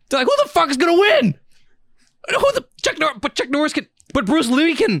 They're like, who the fuck is gonna win? Chuck Norris can, but Bruce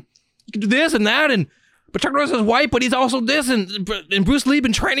Lee can do this and that, but Chuck Norris is white, but he's also this, and Bruce Lee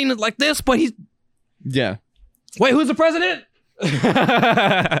been training like this, but he's... Yeah. Wait, who's the president? Oh,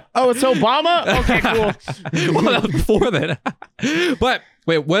 it's Obama? Okay, cool. Well, that was before that. But,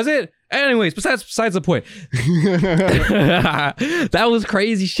 wait, was it? Anyways, besides the point. That was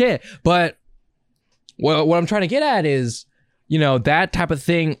crazy shit. But what I'm trying to get at is, you know, that type of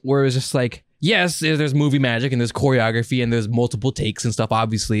thing where it's just like, yes, there's movie magic and there's choreography and there's multiple takes and stuff.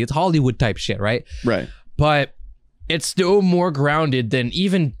 Obviously, it's Hollywood type shit, right? Right. But it's still more grounded than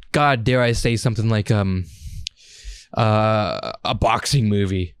even, God dare I say, something like a boxing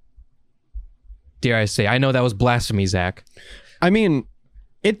movie. Dare I say? I know that was blasphemy, Zach. I mean,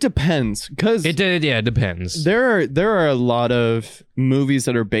 it depends, because it depends. There are a lot of movies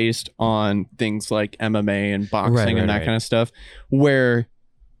that are based on things like MMA and boxing and that kind of stuff, where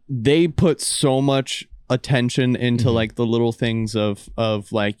they put so much attention into like the little things of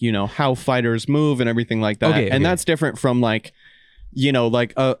like, you know, how fighters move and everything like that. And that's different from like, you know,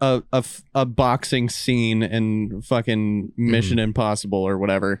 like a boxing scene in fucking Mission Impossible or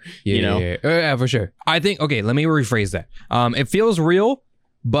whatever. Yeah, for sure. I think, okay, let me rephrase that. It feels real,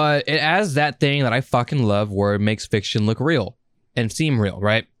 but it has that thing that I fucking love where it makes fiction look real and seem real,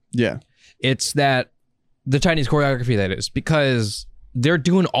 right? Yeah. It's that the Chinese choreography, that is, because they're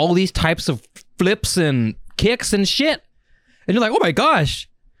doing all these types of flips and kicks and shit. And you're like, oh my gosh.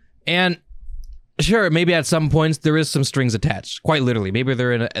 And sure, maybe at some points there is some strings attached, quite literally. Maybe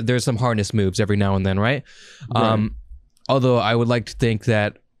there's some harness moves every now and then, right? Although I would like to think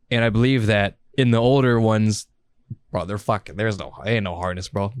that, and I believe that in the older ones, bro, there ain't no harness,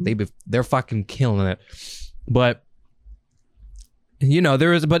 bro. They're fucking killing it. But you know, at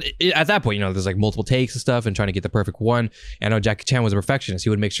that point, you know, there's like multiple takes and stuff and trying to get the perfect one. And I know Jackie Chan was a perfectionist.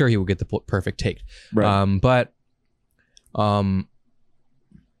 He would make sure he would get the perfect take. Right.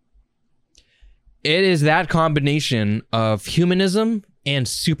 It is that combination of humanism and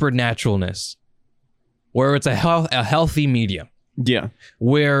supernaturalness where it's a healthy medium. Yeah.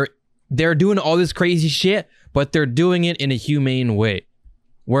 Where they're doing all this crazy shit, but they're doing it in a humane way.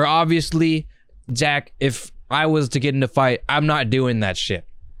 Where obviously, Jack, if I was to get in a fight, I'm not doing that shit.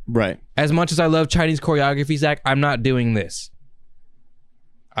 Right. As much as I love Chinese choreography, Zach, I'm not doing this.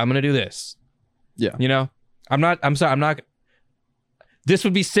 I'm gonna do this. Yeah. You know? I'm not. This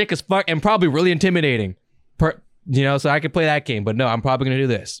would be sick as fuck and probably really intimidating. You know, so I could play that game, but no, I'm probably gonna do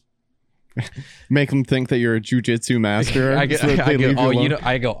this. Make them think that you're a jujitsu master. I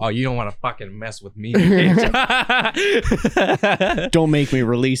go, you don't want to fucking mess with me. Don't make me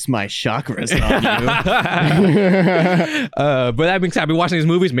release my chakras on you. But that being said, I've been watching these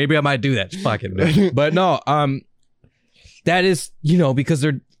movies. Maybe I might do that. Fucking do it. But no, that is, you know, because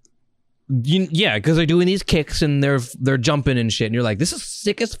they're doing these kicks and they're jumping and shit, and you're like, this is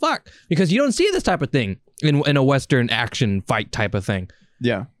sick as fuck, because you don't see this type of thing in a Western action fight type of thing.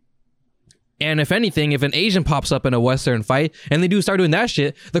 Yeah. And if anything, if an Asian pops up in a Western fight and they do start doing that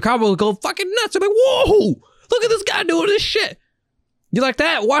shit, the crowd will go fucking nuts. They're like, whoa, look at this guy doing this shit. You like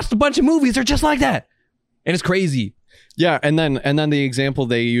that? Watched a bunch of movies. They're just like that. And it's crazy. Yeah, and then the example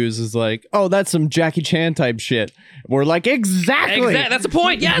they use is like, oh, that's some Jackie Chan type shit. We're like, exactly. That's the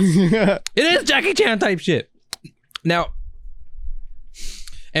point. Yes. It is Jackie Chan type shit. Now,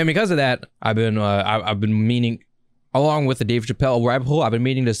 and because of that, I've been meaning, along with the Dave Chappelle rabbit hole, I've been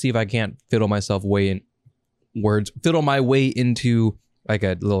meaning to see if I can't fiddle my way into like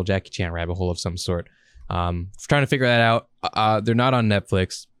a little Jackie Chan rabbit hole of some sort. Trying to figure that out. They're not on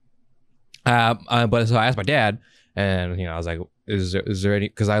Netflix. But so I asked my dad, and you know, I was like, "Is there any?"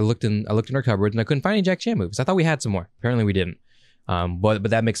 Because I looked in our cupboards and I couldn't find any Jackie Chan movies. I thought we had some more. Apparently, we didn't. But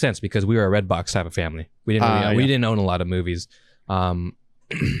that makes sense because we were a Redbox type of family. We didn't own a lot of movies.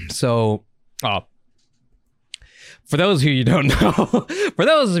 For those of you who don't know,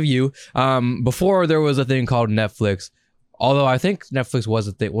 before there was a thing called Netflix, although I think Netflix was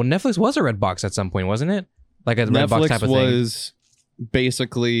a thing. Well, Netflix was a Redbox at some point, wasn't it? Like a Redbox type of thing. Netflix was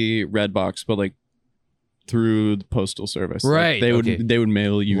basically Redbox, but like through the postal service. Right. Like they would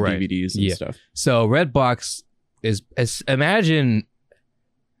mail you DVDs and stuff. So Redbox is imagine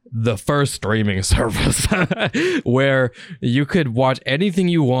the first streaming service where you could watch anything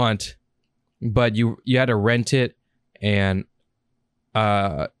you want, but you had to rent it. And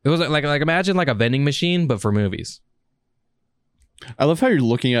it was like imagine like a vending machine, but for movies. I love how you're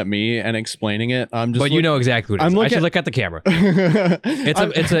looking at me and explaining it. But you know exactly what it is. I should look at the camera.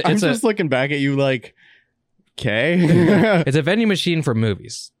 I'm just looking back at you like, okay. It's a vending machine for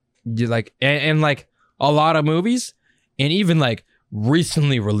movies. You like and like a lot of movies, and even like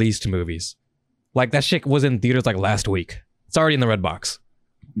recently released movies. Like that shit was in theaters like last week. It's already in the Redbox.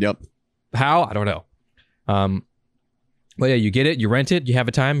 Yep. How? I don't know. But yeah, you get it, you rent it, you have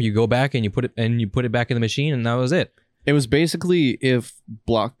a time, you go back and you put it back in the machine, and that was it. It was basically if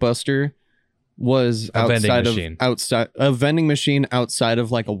Blockbuster was a vending machine outside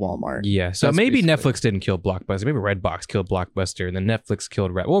of like a Walmart. Yeah, so That's maybe basically- Netflix didn't kill Blockbuster. Maybe Redbox killed Blockbuster, and then Netflix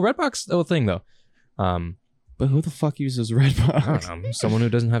killed Redbox, the whole thing though. But who the fuck uses I Redbox? don't know, someone who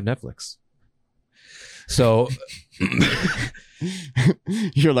doesn't have Netflix. So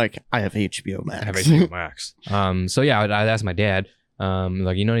You're like, I have HBO Max. I have HBO Max. So yeah, I asked my dad,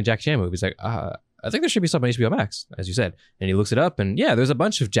 like, you know any Jackie Chan movies? Like, I think there should be some on HBO Max, as you said. And he looks it up, and yeah, there's a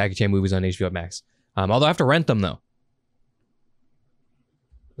bunch of Jackie Chan movies on HBO Max. Although I have to rent them though.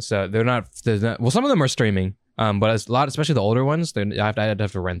 So there's not. Well, some of them are streaming. But a lot, especially the older ones, I'd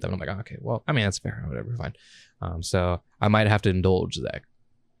have to rent them. I'm like, oh, okay, well, I mean, that's fair, whatever, fine. So I might have to indulge that.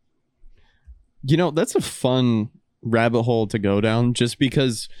 You know, that's a fun rabbit hole to go down, just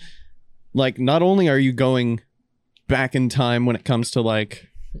because, like, not only are you going back in time when it comes to like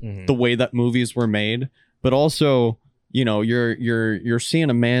the way that movies were made, but also, you know, you're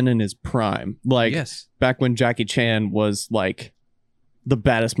seeing a man in his prime, like back when Jackie Chan was like the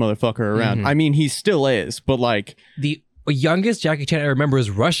baddest motherfucker around. I mean, he still is, but like the youngest Jackie Chan I remember is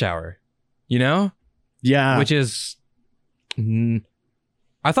Rush Hour, you know? Yeah. Which is,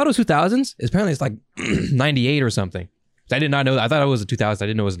 I thought it was 2000s. Apparently it's like 98 or something. I did not know that. I thought it was the 2000s. I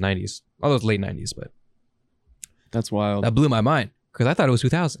didn't know it was the 90s. Although it was late 90s, but. That's wild. That blew my mind because I thought it was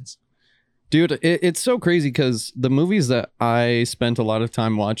 2000s. Dude, it's so crazy because the movies that I spent a lot of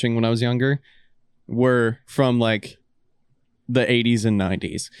time watching when I was younger were from like the 80s and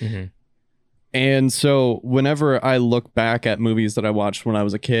 90s. And so whenever I look back at movies that I watched when I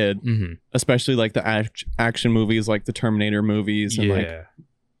was a kid, especially like the action movies, like the Terminator movies and like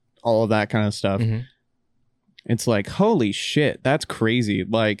all of that kind of stuff, it's like, holy shit, that's crazy.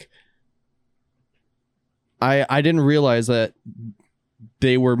 Like, I didn't realize that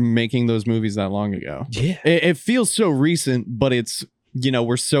they were making those movies that long ago. Yeah. It feels so recent, but it's, you know,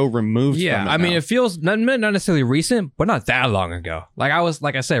 we're so removed from it. I mean, it feels not necessarily recent, but not that long ago. Like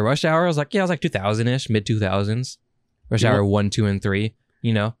I said, Rush Hour, I was like 2000-ish, mid 2000s. Rush Hour 1, 2, and 3,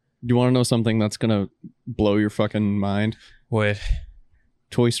 you know? Do you want to know something that's going to blow your fucking mind? What?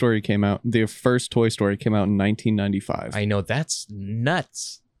 Toy Story came out. The first Toy Story came out in 1995. I know, that's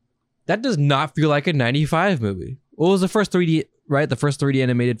nuts. That does not feel like a 95 movie. What was the first 3D, right? The first 3D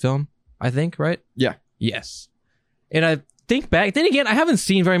animated film, I think, right? Yeah. Yes. And I think back, then again, I haven't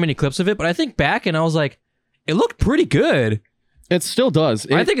seen very many clips of it, but I think back and I was like, it looked pretty good. It still does.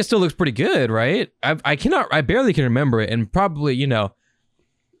 I think it still looks pretty good, right? I barely can remember it, and probably, you know,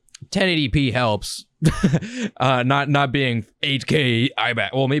 1080p helps. not being 8K IMAX.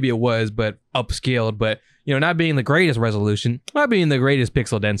 Well, maybe it was, but upscaled, but you know, not being the greatest resolution, not being the greatest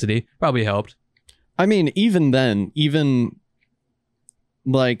pixel density, probably helped. I mean, even then, even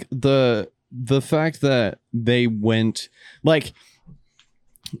like the fact that they went like,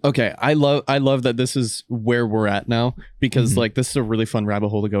 okay, I love that this is where we're at now, because like this is a really fun rabbit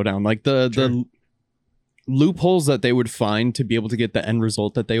hole to go down. Like the loopholes that they would find to be able to get the end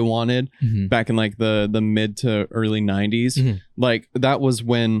result that they wanted back in like the mid to early 90s. Like that was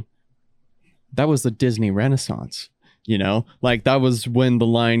the Disney Renaissance, you know, like that was when The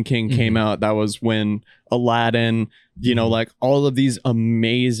Lion King came out. That was when Aladdin, you know, like all of these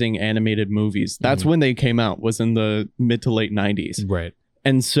amazing animated movies, that's when they came out, was in the mid to late 90s. Right.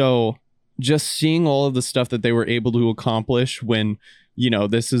 And so just seeing all of the stuff that they were able to accomplish when, you know,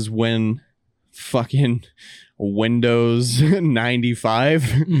 this is when fucking Windows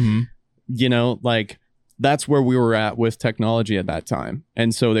 95, you know, like that's where we were at with technology at that time.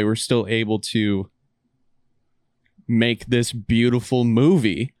 And so they were still able to make this beautiful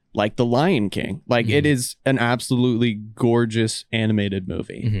movie like The Lion King. Like it is an absolutely gorgeous animated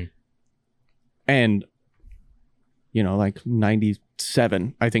movie. And, you know, like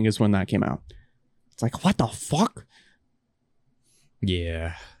 97, I think is when that came out. It's like, what the fuck?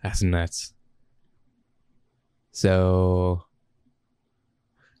 Yeah, that's nuts. So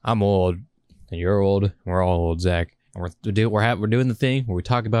I'm old and you're old. We're all old, Zach. And we're doing the thing where we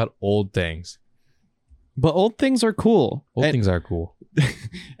talk about old things. But old things are cool. Things are cool.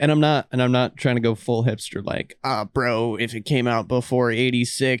 And I'm not trying to go full hipster like, bro, if it came out before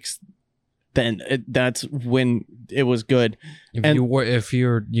 86, then that's when it was good. If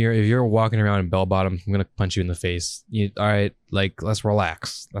you're walking around in bell bottoms, I'm gonna punch you in the face. All right, like let's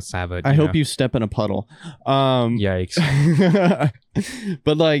relax. Let's have it. I hope you step in a puddle. Yikes.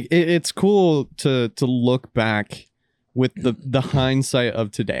 But like it's cool to look back with the hindsight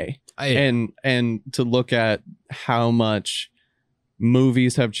of today, and to look at how much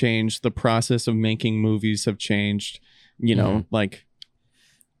movies have changed, the process of making movies have changed, you know, like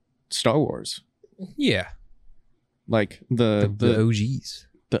Star Wars. Yeah. Like the OGs.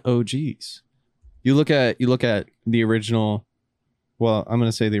 The OGs. you look at the original. Well, I'm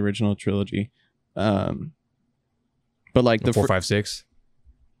gonna say the original trilogy, but like the 4, 5, 6.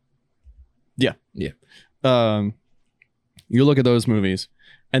 Yeah. You look at those movies,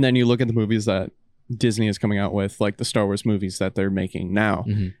 and then you look at the movies that Disney is coming out with, like the Star Wars movies that they're making now.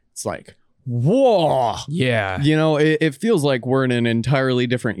 It's like, whoa. Yeah. You know, it feels like we're in an entirely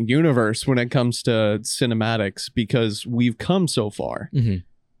different universe when it comes to cinematics because we've come so far.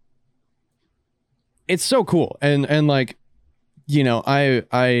 It's so cool. And like, you know,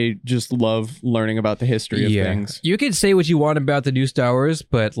 I just love learning about the history of things. You can say what you want about the new Star Wars,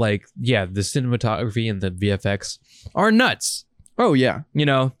 but like, yeah, the cinematography and the VFX are nuts. Oh, yeah. You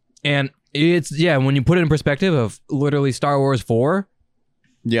know, and it's, yeah, when you put it in perspective of literally Star Wars 4.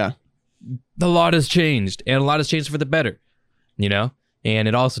 Yeah. A lot has changed, and a lot has changed for the better, you know? And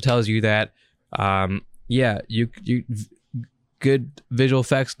it also tells you that, you good visual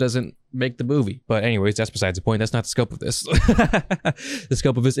effects doesn't make the movie. But anyways, that's besides the point. That's not the scope of this. The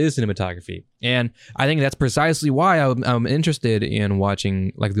scope of this is cinematography. And I think that's precisely why I'm interested in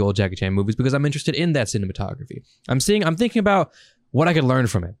watching like the old Jackie Chan movies, because I'm interested in that cinematography. I'm thinking about what I could learn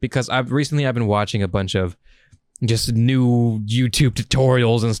from it, because I've been watching a bunch of just new YouTube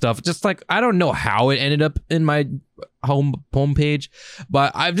tutorials and stuff. Just like, I don't know how it ended up in my home page,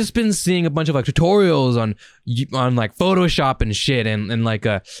 but I've just been seeing a bunch of like tutorials on like Photoshop and shit and like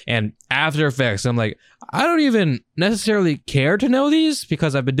and After Effects. I'm like, I don't even necessarily care to know these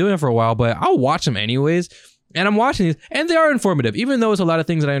because I've been doing it for a while, but I'll watch them anyways. And I'm watching these, and they are informative, even though it's a lot of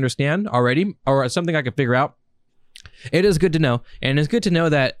things that I understand already or something I can figure out. It is good to know, and it's good to know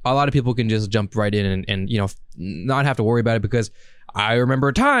that a lot of people can just jump right in and you know, not have to worry about it, because I remember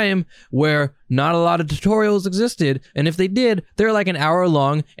a time where not a lot of tutorials existed, and if they did, they're like an hour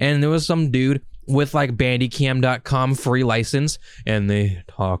long, and there was some dude with like Bandicam.com free license, and they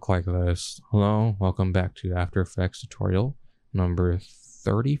talk like this. Hello, welcome back to After Effects tutorial number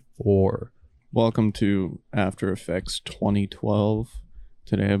 34. Welcome to After Effects 2012.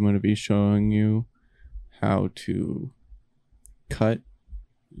 Today I'm going to be showing you how to cut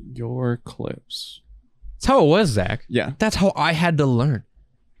your clips. That's how it was, Zach. Yeah. That's how I had to learn.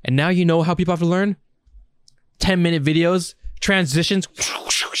 And now you know how people have to learn? 10-minute videos, transitions,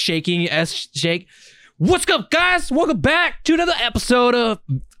 shaking, shake. What's up, guys? Welcome back to another episode of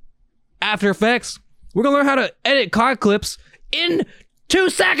After Effects. We're going to learn how to edit car clips in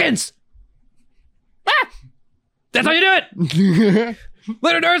 2 seconds. Ah! That's how you do it.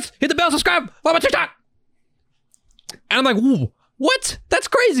 Later, nerds. Hit the bell, subscribe, follow my TikTok. And I'm like, ooh, what? That's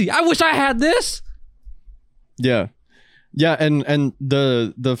crazy. I wish I had this. Yeah. Yeah, and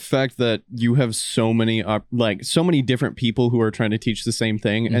the fact that you have so many so many different people who are trying to teach the same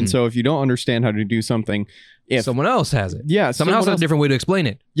thing, and so if you don't understand how to do something, if someone else has it, someone else has a different way to explain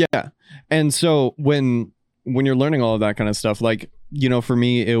it. Yeah, and so when you're learning all of that kind of stuff, like, you know, for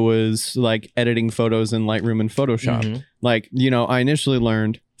me it was like editing photos in Lightroom and Photoshop. Like, you know, I initially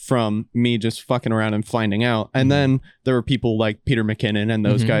learned from me just fucking around and finding out, and then there were people like Peter McKinnon and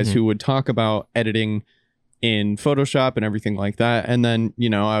those guys who would talk about editing in Photoshop and everything like that. And then, you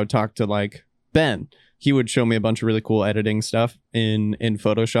know, I would talk to like Ben. He would show me a bunch of really cool editing stuff in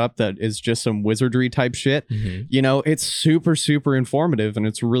Photoshop that is just some wizardry type shit. You know, it's super, super informative, and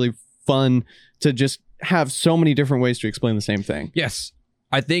it's really fun to just have so many different ways to explain the same thing. Yes.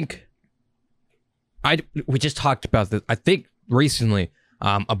 I think we just talked about this, I think recently,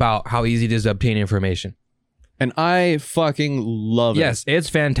 about how easy it is to obtain information. And I fucking love it. Yes, it's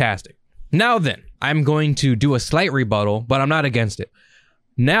fantastic. Now then, I'm going to do a slight rebuttal, but I'm not against it.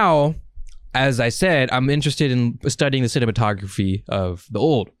 Now, as I said, I'm interested in studying the cinematography of the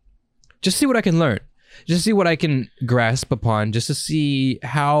old. Just see what I can learn. Just see what I can grasp upon, just to see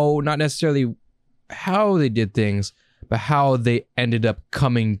how, not necessarily how they did things, but how they ended up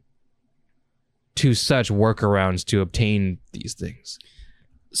coming to such workarounds to obtain these things.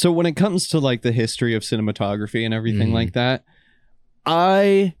 So when it comes to like the history of cinematography and everything like that,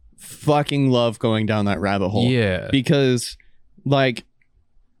 I fucking love going down that rabbit hole. Yeah. Because like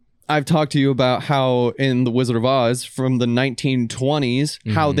I've talked to you about how in The Wizard of Oz from the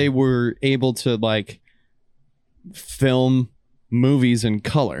 1920s, how they were able to like film movies in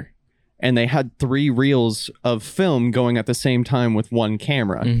color. And they had 3 reels of film going at the same time with 1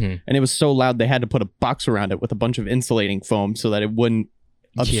 camera. And it was so loud they had to put a box around it with a bunch of insulating foam so that it wouldn't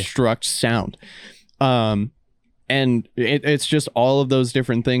obstruct sound. And it's just all of those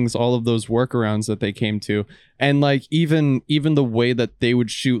different things, all of those workarounds that they came to. And like even the way that they would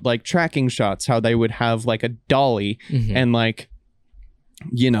shoot like tracking shots, how they would have like a dolly and like,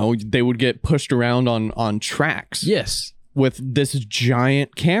 you know, they would get pushed around on tracks. Yes. with this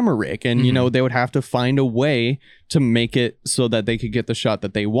giant camera rig, and you know, they would have to find a way to make it so that they could get the shot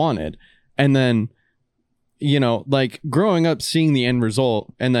that they wanted. And then, you know, like growing up seeing the end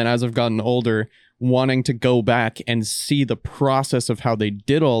result, and then as I've gotten older wanting to go back and see the process of how they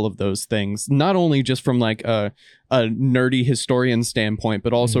did all of those things, not only just from like a nerdy historian standpoint,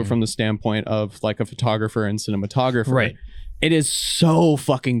 but also from the standpoint of like a photographer and cinematographer. Right. It is so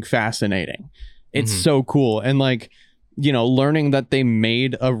fucking fascinating. It's so cool. And like, you know, learning that they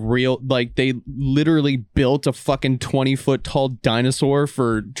made a real, like they literally built a fucking 20-foot tall dinosaur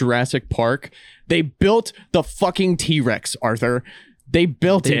for Jurassic Park. They built the fucking T-Rex, Arthur. They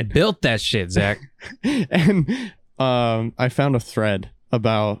built it. They built that shit, Zach. And I found a thread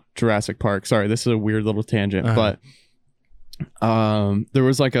about Jurassic Park. Sorry, this is a weird little tangent, but there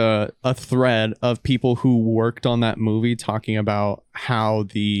was like a thread of people who worked on that movie talking about how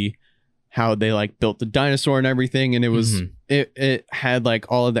they like built the dinosaur and everything, and it was it had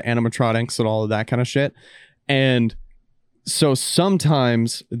like all of the animatronics and all of that kind of shit. And so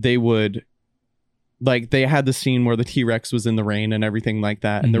sometimes they would, like, they had the scene where the T-Rex was in the rain and everything like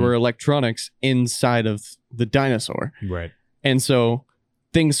that, and there were electronics inside of the dinosaur. Right. And so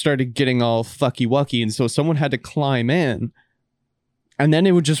things started getting all fucky wucky, and so someone had to climb in, and then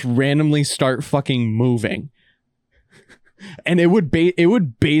it would just randomly start fucking moving. And it would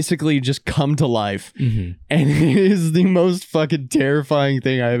basically just come to life. And it is the most fucking terrifying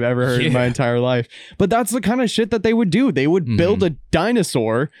thing I've ever heard in my entire life. But that's the kind of shit that they would do. They would build a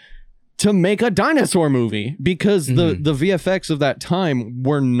dinosaur to make a dinosaur movie, because the VFX of that time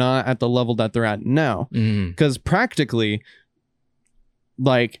were not at the level that they're at now. Because practically,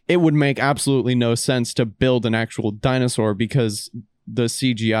 like, it would make absolutely no sense to build an actual dinosaur, because the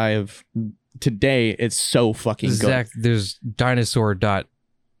CGI of today, it's so fucking good. There's dinosaur dot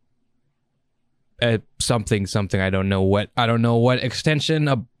something. I don't know what extension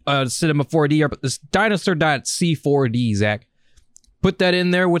of Cinema 4D, but this dinosaur dot C4D, Zach. Put that in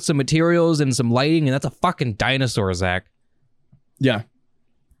there with some materials and some lighting, and that's a fucking dinosaur, Zach. Yeah.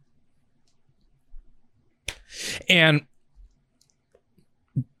 And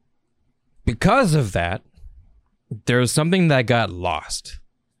because of that, there's something that got lost.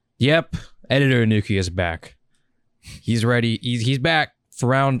 Yep, editor Nuki is back. He's ready. He's back for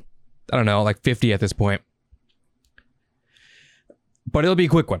round, I don't know, like 50 at this point. But it'll be a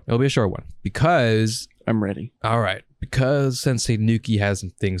quick one. It'll be a short one, because I'm ready. All right. Because Sensei Nuki has some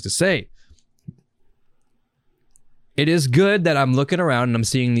things to say. It is good that I'm looking around and I'm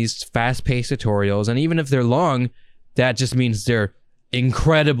seeing these fast-paced tutorials, and even if they're long, that just means they're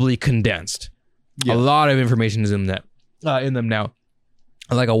incredibly condensed. Yeah. A lot of information is in them now.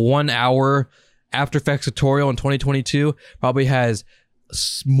 Like a 1 hour After Effects tutorial in 2022 probably has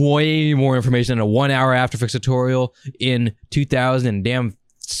way more information than a 1 hour After Effects tutorial in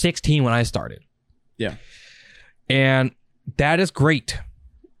 2016 when I started. Yeah. And that is great.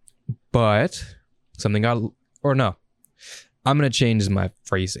 But something got, or no, I'm going to change my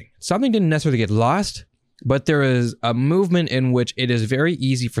phrasing. Something didn't necessarily get lost, but there is a movement in which it is very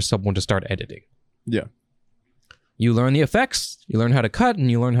easy for someone to start editing. Yeah. You learn the effects, you learn how to cut, and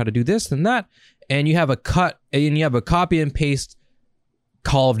you learn how to do this and that, and you have a copy and paste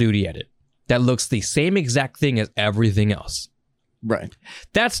Call of Duty edit that looks the same exact thing as everything else. Right.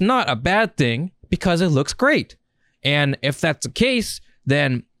 That's not a bad thing, because it looks great. And if that's the case,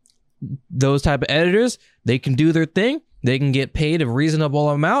 then those type of editors, they can do their thing. They can get paid a reasonable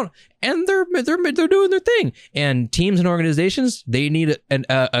amount, and they're doing their thing. And teams and organizations, they need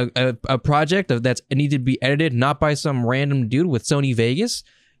a project that's needed to be edited not by some random dude with Sony Vegas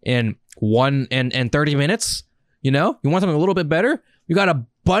in 30 minutes. You know, you want something a little bit better? You got a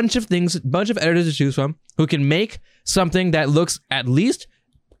bunch of editors to choose from who can make something that looks at least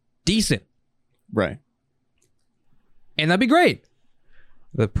decent. Right. And that'd be great.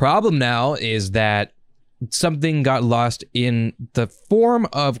 The problem now is that something got lost in the form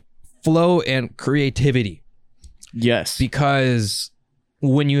of flow and creativity. Yes. Because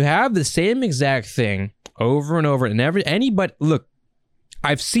when you have the same exact thing over and over, and anybody, look,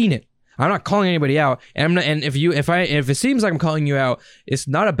 I've seen it. I'm not calling anybody out. And if it seems like I'm calling you out, it's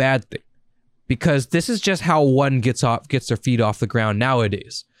not a bad thing. Because this is just how one gets their feet off the ground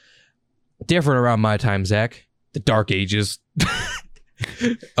nowadays. Different around my time, Zach. The Dark Ages.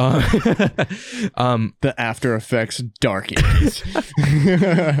 The After Effects Dark Ages.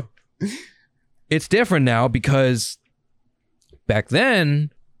 It's different now, because back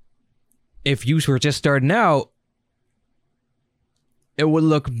then, if you were just starting out, it would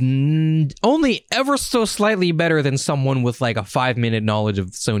look only ever so slightly better than someone with like a 5-minute knowledge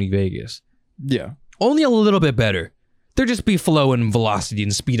of Sony Vegas. Yeah. Only a little bit better. There'd just be flow and velocity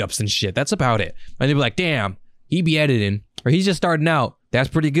and speed ups and shit. That's about it. And they'd be like, damn, he be editing, or he's just starting out. That's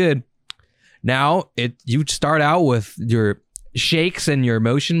pretty good. Now you start out with your shakes and your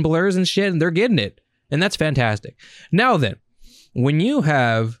motion blurs and shit, and they're getting it. And that's fantastic. Now then, when you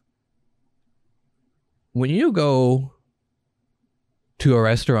go to a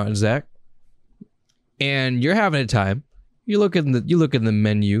restaurant, Zach, and you're having a time, you look at the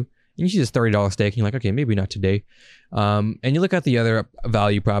menu and you see this $30 steak and you're like, okay, maybe not today. And you look at the other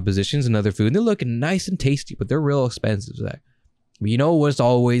value propositions and other food, and they're looking nice and tasty, but they're real expensive, Zach. But you know what's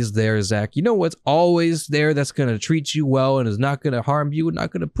always there, Zach? You know what's always there that's going to treat you well and is not going to harm you and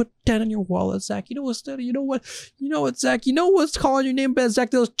not going to put down in your wallet, Zach? You know what's there? You know what, Zach? You know what's calling your name,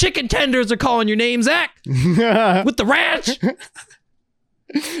 Zach? Those chicken tenders are calling your name, Zach. With the ranch.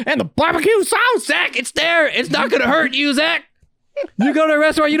 And the barbecue sauce, Zach. It's there. It's not going to hurt you, Zach. You go to a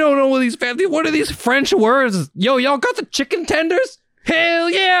restaurant, you don't know what are these French words? Yo, y'all got the chicken tenders? Hell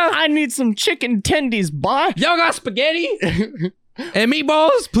yeah. I need some chicken tendies, boy. Y'all got spaghetti? And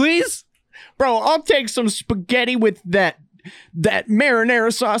meatballs, please? Bro, I'll take some spaghetti with that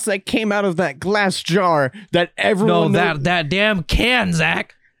marinara sauce that came out of that glass jar that everyone... No, that damn can,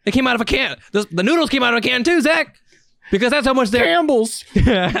 Zach. It came out of a can. The noodles came out of a can too, Zach. Because that's how much they're... Campbell's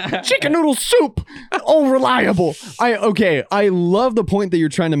chicken noodle soup. Oh, reliable. I love the point that you're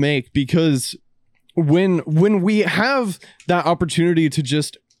trying to make, because when we have that opportunity to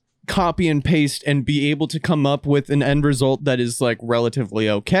just copy and paste and be able to come up with an end result that is like relatively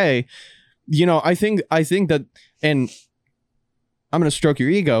okay, you know, I think that, and I'm gonna stroke your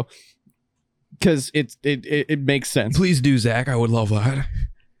ego because it makes sense. Please do, Zach. I would love that.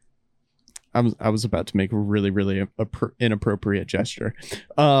 I was about to make a really, really inappropriate gesture.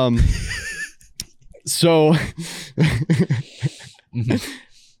 So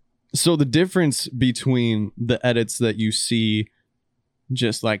so the difference between the edits that you see,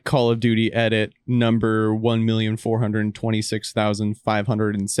 just like Call of Duty edit number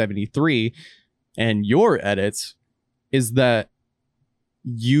 1,426,573, and your edits, is that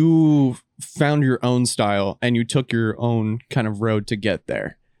you found your own style and you took your own kind of road to get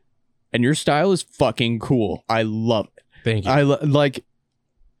there. And your style is fucking cool. I love it. Thank you. Like,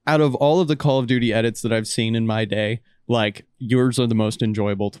 out of all of the Call of Duty edits that I've seen in my day, like, yours are the most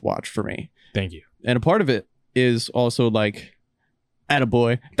enjoyable to watch for me. Thank you. And a part of it is also like,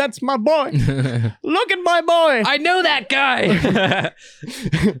 attaboy. That's my boy. Look at my boy. I know that guy.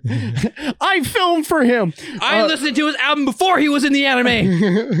 I filmed for him. I listened to his album before he was in the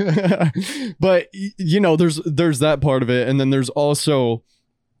anime. But, you know, there's that part of it. And then there's also,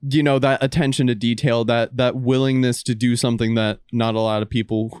 you know, that attention to detail, that willingness to do something that not a lot of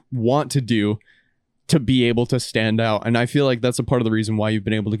people want to do, to be able to stand out. And I feel like that's a part of the reason why you've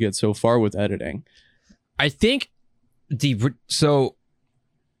been able to get so far with editing. I think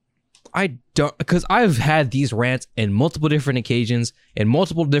I don't, because I've had these rants in multiple different occasions, in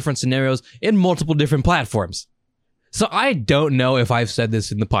multiple different scenarios, in multiple different platforms. So I don't know if I've said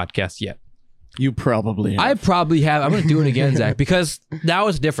this in the podcast yet. You probably have. I probably have. I'm going to do it again, Zach, because now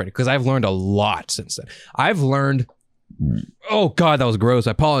it's different, because I've learned a lot since then. I've learned... Oh, God, that was gross.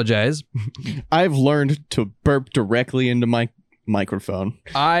 I apologize. I've learned to burp directly into my microphone.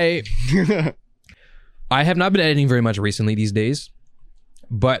 I have not been editing very much recently these days,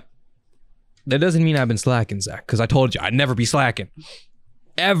 but that doesn't mean I've been slacking, Zach, because I told you I'd never be slacking.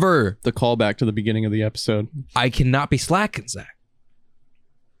 Ever. The callback to the beginning of the episode. I cannot be slacking, Zach.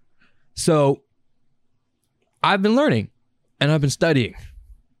 So I've been learning and I've been studying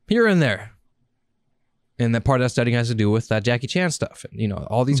here and there. And that part of that studying has to do with that Jackie Chan stuff and, you know,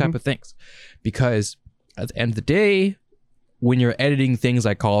 all these type of things. Because at the end of the day, when you're editing things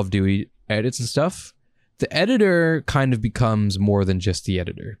like Call of Duty edits and stuff, the editor kind of becomes more than just the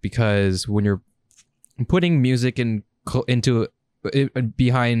editor. Because when you're putting music into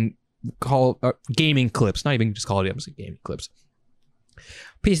behind gaming clips, not even just Call of Duty, I'm just saying gaming clips,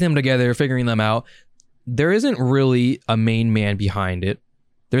 piecing them together, figuring them out, there isn't really a main man behind it.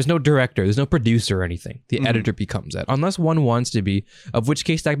 There's no director, there's no producer or anything. The editor becomes that, unless one wants to be, of which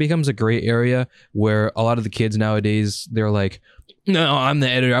case that becomes a gray area where a lot of the kids nowadays, they're like, no, I'm the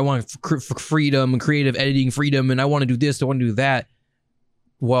editor. I want freedom, creative editing freedom, and I want to do this, I want to do that.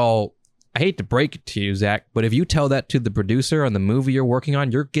 Well, I hate to break it to you, Zach, but if you tell that to the producer on the movie you're working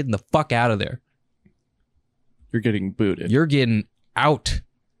on, you're getting the fuck out of there. You're getting booted. You're getting out.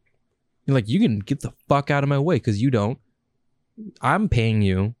 You're like, you can get the fuck out of my way, because you don't. I'm paying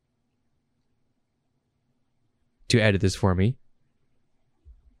you to edit this for me.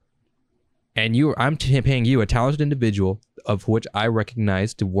 and I'm paying you, a talented individual of which I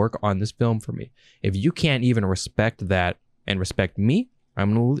recognize, to work on this film for me. If you can't even respect that and respect me,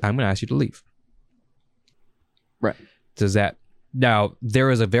 I'm gonna ask you to leave. Right. Does that? Now, there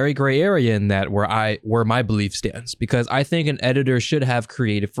is a very gray area in that where my belief stands, because I think an editor should have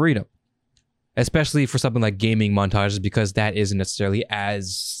creative freedom, especially for something like gaming montages, because that isn't necessarily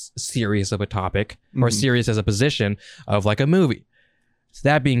as serious of a topic or serious as a position of like a movie. So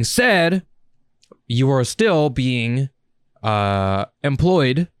that being said, you are still being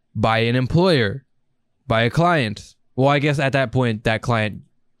employed by an employer, by a client. Well, I guess at that point, that client,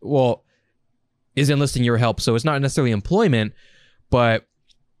 is enlisting your help. So it's not necessarily employment, but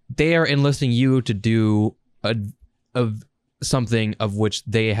they are enlisting you to do something of which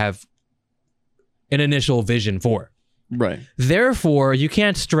they have an initial vision for. Right. Therefore, you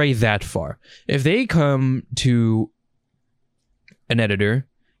can't stray that far. If they come to an editor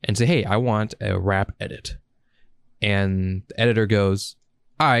and say, hey, I want a rap edit, and the editor goes,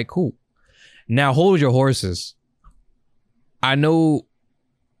 all right, cool. Now hold your horses. I know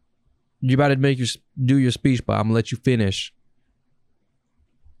you're about to do your speech, but I'm gonna let you finish.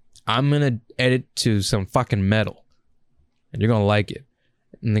 I'm gonna edit to some fucking metal, and you're gonna like it.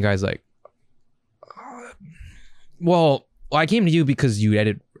 And the guy's like, well, I came to you because you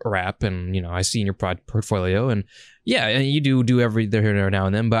edit rap, and I see in your portfolio, and yeah, and you do every there now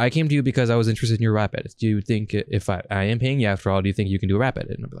and then. But I came to you because I was interested in your rap edits. Do you think if I am paying you after all, do you think you can do a rap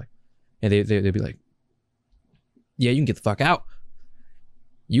edit? And I'd be like, and they'd be like, yeah, you can get the fuck out.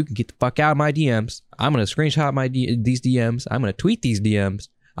 You can get the fuck out of my DMs. I'm gonna screenshot these DMs. I'm gonna tweet these DMs.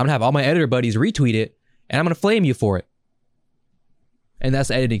 I'm gonna have all my editor buddies retweet it, and I'm gonna flame you for it. And that's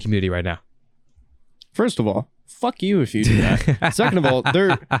the editing community right now. First of all, fuck you if you do that. Second of all,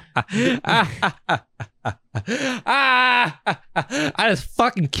 I just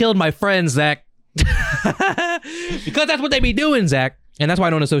fucking killed my friend, Zach. Because that's what they be doing, Zach. And that's why I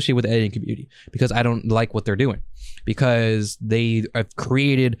don't associate with the editing community, because I don't like what they're doing, because they have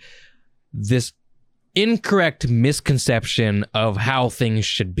created this incorrect misconception of how things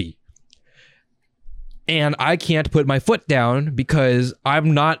should be. And I can't put my foot down because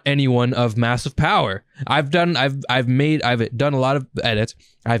I'm not anyone of massive power. I've done a lot of edits.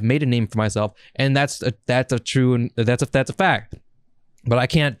 I've made a name for myself, and that's a fact. But I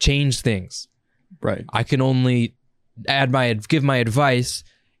can't change things. Right. I can only give my advice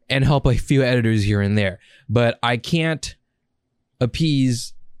and help a few editors here and there. But I can't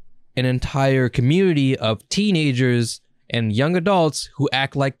appease an entire community of teenagers and young adults who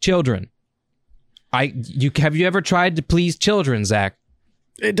act like children. Have you ever tried to please children, Zach?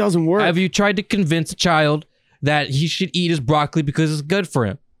 It doesn't work. Have you tried to convince a child that he should eat his broccoli because it's good for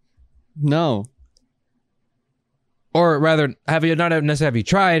him? No. Or rather, have you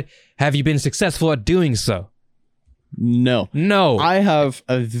tried? Have you been successful at doing so? No. I have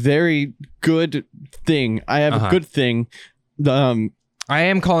a very good thing. A good thing. I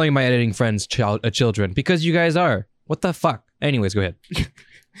am calling my editing friends children because you guys are. What the fuck? Anyways, go ahead.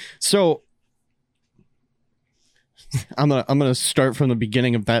 So I'm gonna start from the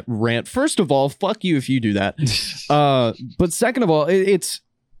beginning of that rant. First of all, fuck you if you do that. But second of all, it's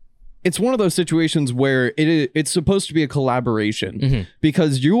one of those situations where it's supposed to be a collaboration,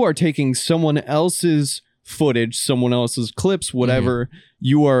 because you are taking someone else's footage, someone else's clips, whatever,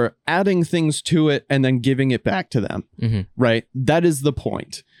 you are adding things to it and then giving it back to them, right? That is the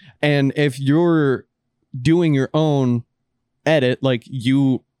point. And if you're doing your own edit, like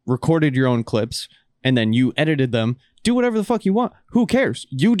you recorded your own clips and then you edited them, do whatever the fuck you want. Who cares?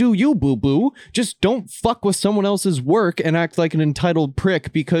 You do you, boo-boo. Just don't fuck with someone else's work and act like an entitled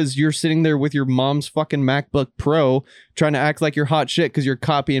prick because you're sitting there with your mom's fucking MacBook Pro trying to act like you're hot shit because you're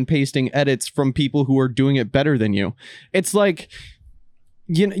copy and pasting edits from people who are doing it better than you. It's like,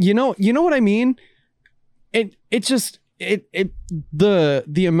 you know what I mean? The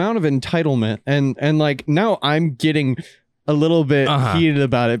amount of entitlement and like, now I'm getting a little bit heated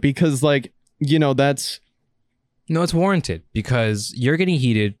about it because like, that's... No, it's warranted because you're getting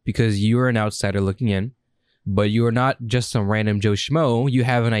heated because you are an outsider looking in, but you are not just some random Joe Schmo. You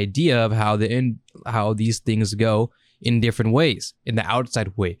have an idea of how these things go in different ways, in the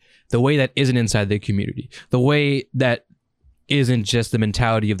outside way, the way that isn't inside the community, the way that isn't just the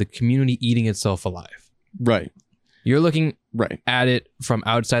mentality of the community eating itself alive. Right. You're looking at it from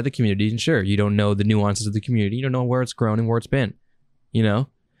outside the community, and sure, you don't know the nuances of the community. You don't know where it's grown and where it's been,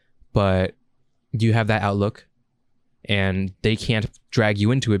 but you have that outlook. And they can't drag you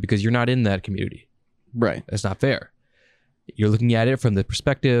into it because you're not in that community. Right. That's not fair. You're looking at it from the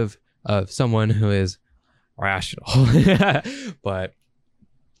perspective of someone who is rational. But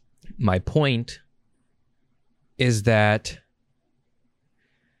My point is that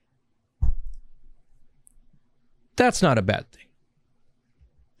that's not a bad thing.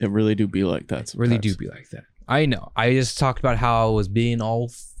 It really do be like that. Really do be like that. I know. I just talked about how I was being all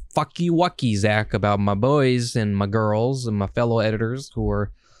fucky wucky, Zach, about my boys and my girls and my fellow editors who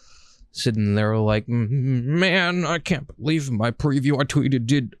were sitting there like, man, I can't believe my preview I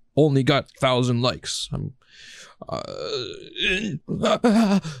tweeted only got 1,000 likes.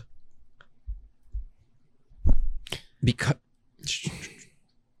 Because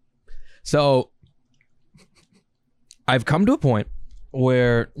so I've come to a point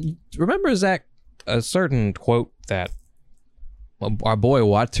where, remember, Zach, a certain quote that our boy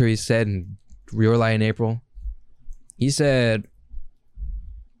Wattery said in Real Light in April? He said,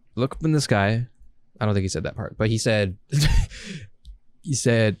 look up in the sky. I don't think he said that part, but he said,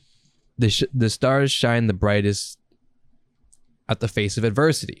 the stars shine the brightest at the face of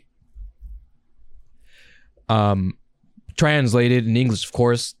adversity. Translated in English, of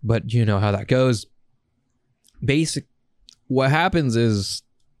course, but you know how that goes. What happens is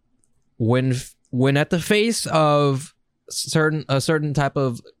when at the face of a certain type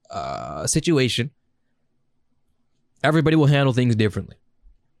of situation, everybody will handle things differently.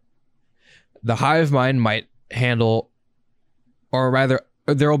 The hive mind might handle, or rather,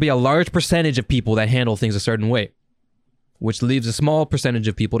 there will be a large percentage of people that handle things a certain way, which leaves a small percentage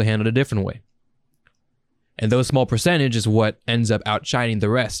of people to handle it a different way. And those small percentage is what ends up outshining the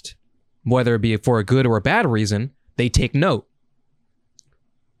rest. Whether it be for a good or a bad reason, they take note.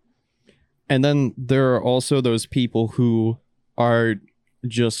 And then there are also those people who are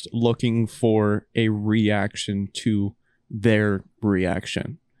just looking for a reaction to their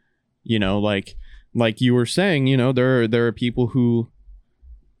reaction. You know, like you were saying, you know, there are people who,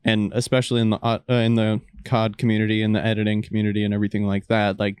 and especially in the COD community and the editing community and everything like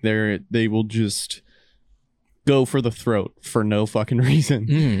that, like they will just go for the throat for no fucking reason.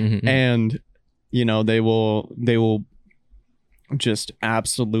 Mm-hmm. And you know, they will just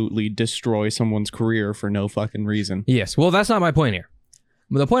absolutely destroy someone's career for no fucking reason. Yes. Well, that's not my point here.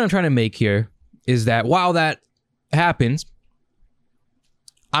 But the point I'm trying to make here is that while that happens,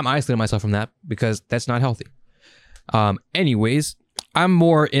 I'm isolating myself from that because that's not healthy. Anyways, I'm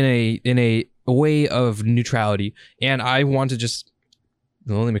more in a way of neutrality, and I want to just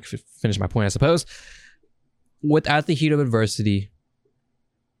let me finish my point, I suppose. At the heat of adversity,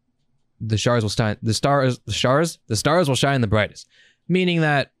 the stars will shine. The stars will shine the brightest. Meaning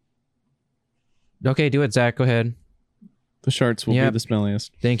that, okay, do it, Zach. Go ahead. The sharks will be the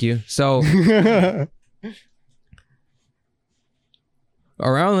smelliest. Thank you. So,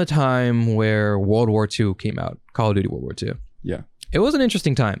 around the time where World War II came out, Call of Duty World War II. Yeah. It was an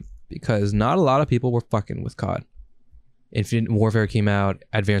interesting time because not a lot of people were fucking with COD. Infinite Warfare came out,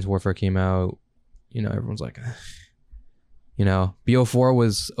 Advanced Warfare came out. You know, everyone's like, you know, BO4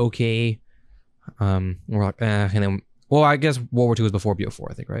 was okay. We're like, and then, well, I guess World War II was before BO4,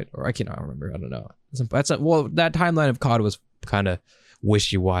 I think, right? Or I cannot remember. I don't know. Well, that timeline of COD was kind of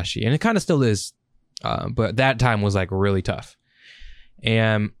wishy-washy, and it kind of still is. But that time was like really tough.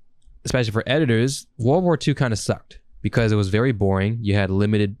 And especially for editors, World War II kind of sucked because it was very boring. You had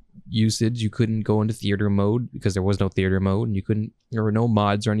limited usage. You couldn't go into theater mode because there was no theater mode, and there were no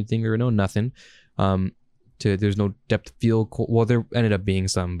mods or anything. There were no nothing. There's no depth of field. Well, there ended up being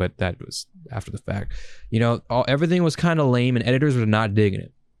some, but that was after the fact. You know, everything was kind of lame, and editors were not digging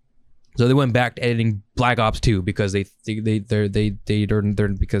it. So they went back to editing Black Ops 2 because they're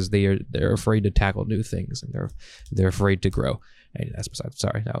afraid to tackle new things, and they're afraid to grow. And that's besides.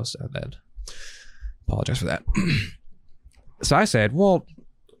 Sorry, that was bad. Apologize for that. So I said, well,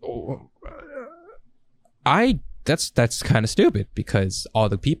 that's kind of stupid because all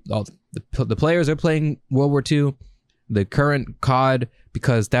the players are playing World War II, the current COD,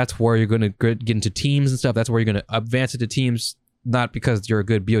 because that's where you're going to get into teams and stuff. That's where you're going to advance into teams, not because you're a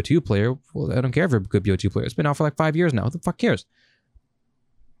good BO2 player. Well, I don't care if you're a good BO2 player. It's been out for like 5 years now. Who the fuck cares?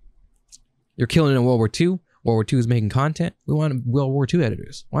 You're killing it in World War II. World War II is making content. We want World War II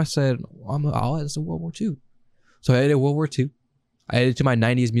editors. Well, I said, I'll edit some World War II. So I edited World War II. I edited to my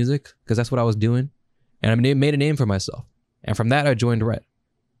 90s music because that's what I was doing. And I made a name for myself. And from that, I joined Red.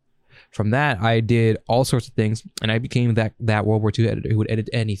 From that, I did all sorts of things. And I became that World War II editor who would edit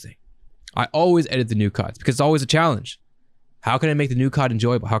anything. I always edit the new CODs because it's always a challenge. How can I make the new COD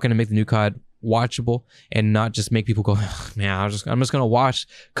enjoyable? How can I make the new COD watchable and not just make people go, man, I'm just going to watch,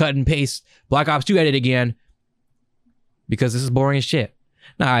 cut and paste Black Ops 2 edit again because this is boring as shit.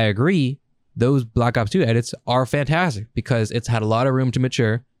 Now, I agree. Those Black Ops 2 edits are fantastic because it's had a lot of room to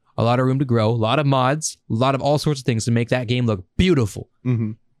mature, a lot of room to grow, a lot of mods, a lot of all sorts of things to make that game look beautiful.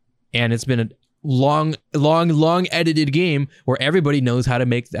 Mm-hmm. And it's been a long edited game where everybody knows how to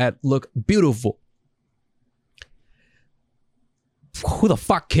make that look beautiful. Who the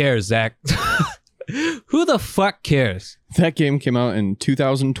fuck cares, Zach? Who the fuck cares? That game came out in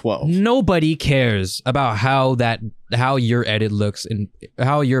 2012. Nobody cares about how your edit looks and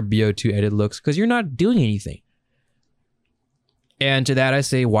how your BO2 edit looks because you're not doing anything. And to that I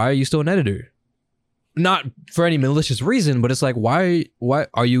say, why are you still an editor? Not for any malicious reason, but it's like, why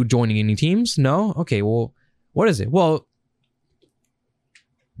are you joining any teams? No? Okay, well, what is it? Well,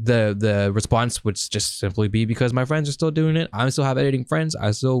 the response would just simply be because my friends are still doing it. I still have editing friends.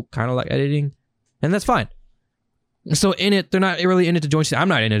 I still kind of like editing. And that's fine. So in it, they're not really in it to join teams. I'm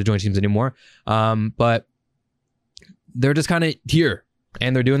not in it to join teams anymore. But they're just kind of here.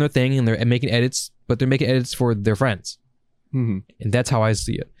 And they're doing their thing and they're making edits. But they're making edits for their friends. Mm-hmm. And that's how I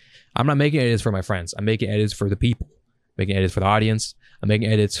see it. I'm not making edits for my friends. I'm making edits for the people. I'm making edits for the audience. I'm making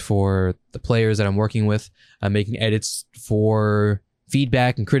edits for the players that I'm working with. I'm making edits for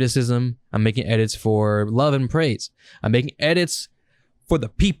feedback and criticism. I'm making edits for love and praise. I'm making edits for the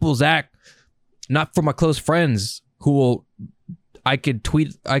people, Zach, not for my close friends who will, I could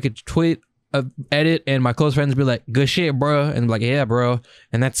tweet a edit and my close friends be like, good shit, bro. And I'm like, yeah, bro.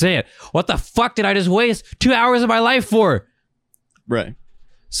 And that's it. What the fuck did I just waste 2 hours of my life for? Right.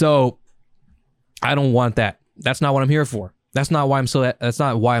 So I don't want that. That's not what I'm here for. That's not why I'm still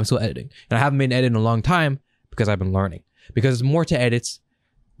editing. And I haven't been editing in a long time because I've been learning. Because there's more to edits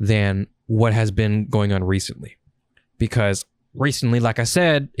than what has been going on recently. Because recently, like I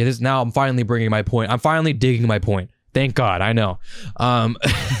said, it is now I'm finally bringing my point. I'm finally digging my point. Thank God, I know.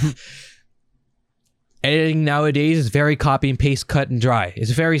 Editing nowadays is very copy and paste, cut and dry.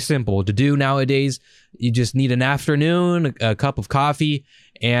 It's very simple to do nowadays. You just need an afternoon, a cup of coffee,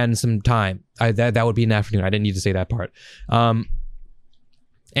 and some time. That would be an afternoon. I didn't need to say that part. And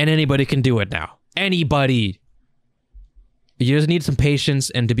anybody can do it now. Anybody. You just need some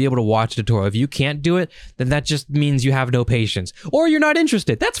patience and to be able to watch a tutorial. If you can't do it, then that just means you have no patience. Or you're not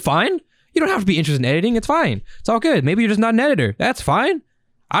interested. That's fine. You don't have to be interested in editing. It's fine. It's all good. Maybe you're just not an editor. That's fine.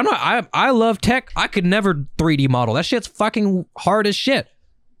 I love tech. I could never 3D model. That shit's fucking hard as shit.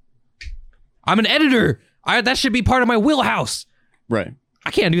 I'm an editor. That should be part of my wheelhouse. Right.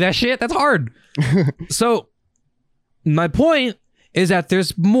 I can't do that shit. That's hard. So my point is that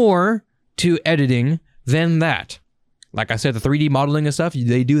there's more to editing than that. Like I said, the 3D modeling and stuff,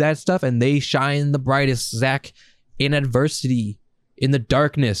 they do that stuff and they shine the brightest, Zach, in adversity, in the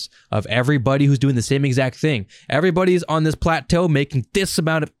darkness of everybody who's doing the same exact thing. Everybody's on this plateau making this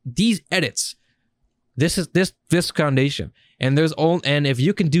amount of these edits. This is this foundation. And and if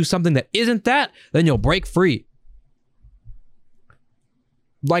you can do something that isn't that, then you'll break free.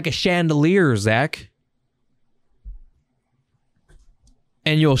 Like a chandelier, Zach.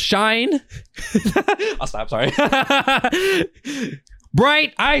 And you'll shine. I'll stop, sorry.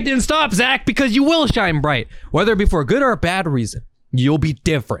 Bright. I didn't stop, Zach, because you will shine bright. Whether it be for a good or a bad reason, you'll be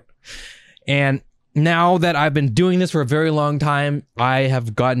different. And now that I've been doing this for a very long time, I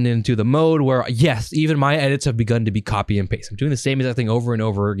have gotten into the mode where, yes, even my edits have begun to be copy and paste. I'm doing the same exact thing over and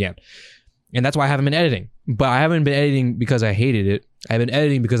over again. And that's why I haven't been editing. But I haven't been editing because I hated it. I've been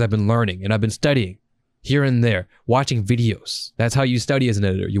editing because I've been learning and I've been studying here and there, watching videos. That's how you study as an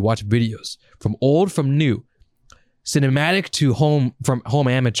editor. You watch videos from old, from new, cinematic to home, from home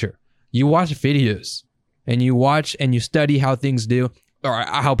amateur. You watch videos and you watch and you study how things do, or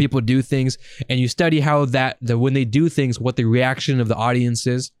how people do things, and you study how that when they do things, what the reaction of the audience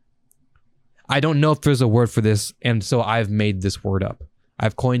is. I don't know if there's a word for this, and so I've made this word up.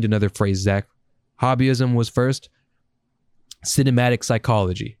 I've coined another phrase, Zach. Hobbyism was first. Cinematic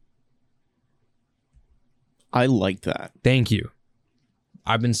psychology. I like that. Thank you.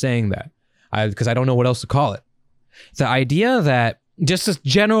 I've been saying that because I don't know what else to call it. The idea that, just this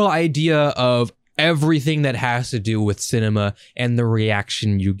general idea of everything that has to do with cinema and the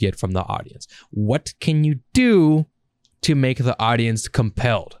reaction you get from the audience. What can you do to make the audience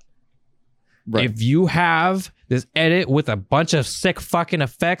compelled? Right. If you have this edit with a bunch of sick fucking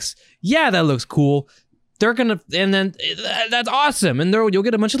effects, yeah, that looks cool. They're gonna, and then that's awesome, and you'll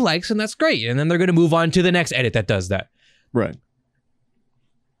get a bunch of likes, and that's great, and then they're gonna move on to the next edit that does that. Right.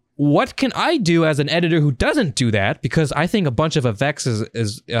 What can I do as an editor who doesn't do that? Because I think a bunch of effects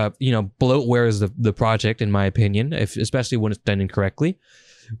is bloatwares the project, in my opinion, especially when it's done incorrectly.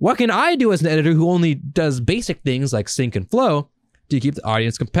 What can I do as an editor who only does basic things like sync and flow to keep the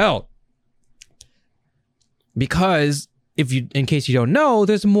audience compelled? Because in case you don't know,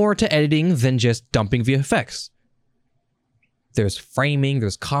 there's more to editing than just dumping VFX. There's framing,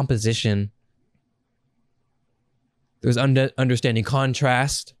 there's composition, there's understanding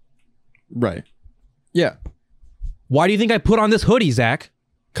contrast, Right. Yeah. Why do you think I put on this hoodie, Zach?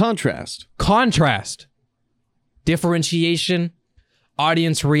 Contrast. Differentiation,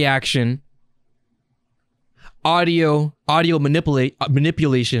 audience reaction, audio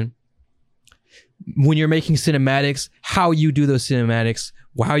manipulation. When you're making cinematics, how you do those cinematics,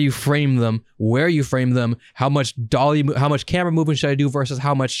 how you frame them, where you frame them, how much camera movement should I do versus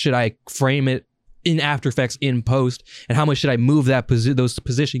how much should I frame it in After Effects in post, and how much should I move those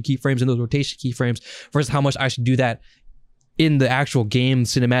position keyframes and those rotation keyframes versus how much I should do that in the actual game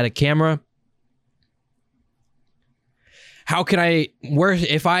cinematic camera. How can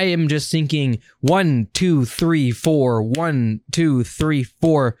if I am just thinking 1, 2, 3, 4, 1, 2, 3,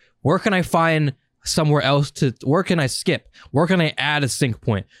 4, where can I find somewhere else where can I skip? Where can I add a sync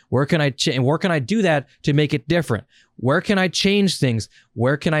point? Where can I do that to make it different? Where can I change things?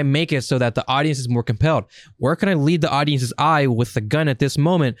 Where can I make it so that the audience is more compelled? Where can I lead the audience's eye with the gun at this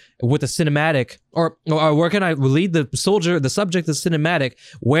moment with a cinematic, or where can I lead the subject of cinematic?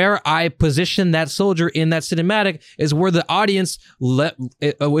 Where I position that soldier in that cinematic is where the audience's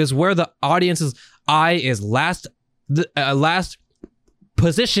eye is last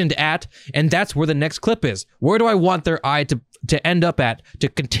positioned at, and that's where the next clip is. Where do I want their eye to end up at to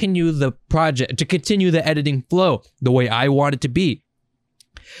continue the project, to continue the editing flow the way I want it to be?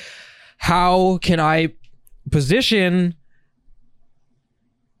 How can I position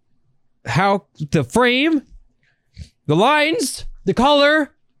the frame, the lines, the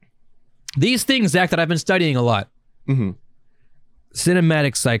color, these things, Zach, that I've been studying a lot. Mm-hmm.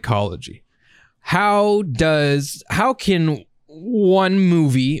 Cinematic psychology. How can one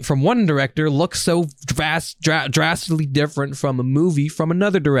movie from one director look so drastically different from a movie from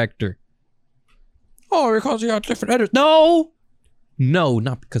another director? Oh, because you got different editors. No,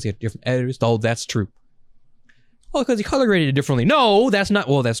 not because you have different editors. Oh, that's true. Oh, because he color graded it differently. No, that's not.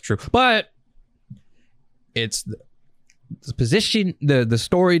 Well, that's true. But it's the position, the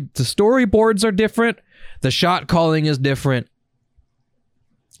storyboards are different. The shot calling is different.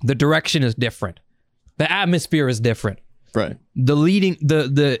 The direction is different. The atmosphere is different. Right. The leading,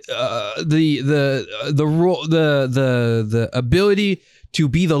 the role, the ability to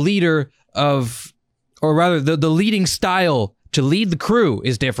be the leader of, or rather, the leading style to lead the crew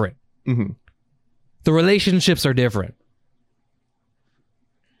is different. Mm-hmm. The relationships are different.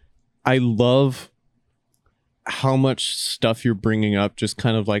 I love how much stuff you're bringing up just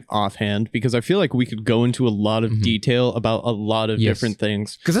kind of like offhand, because I feel like we could go into a lot of detail about a lot of different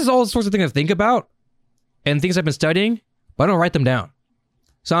things. Because there's all sorts of things I think about and things I've been studying, but I don't write them down.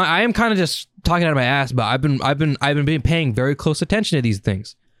 So I am kind of just talking out of my ass, but I've been paying very close attention to these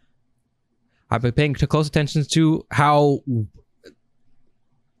things. I've been paying close attention to how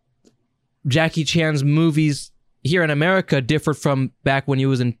Jackie Chan's movies here in America differed from back when he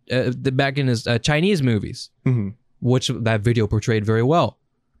was in his Chinese movies, which that video portrayed very well,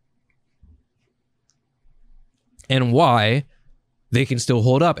 and why they can still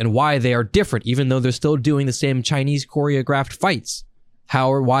hold up and why they are different, even though they're still doing the same Chinese choreographed fights.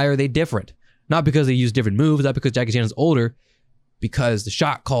 Why are they different? Not because they use different moves, not because Jackie Chan is older, because the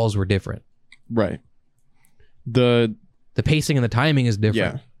shot calls were different. Right. The pacing and the timing is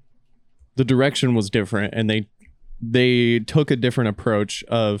different. Yeah. The direction was different, and they took a different approach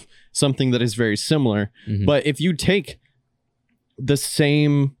of something that is very similar. But if you take the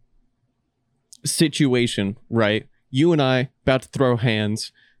same situation, right? You and I about to throw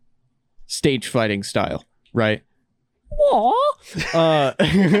hands, stage fighting style, right?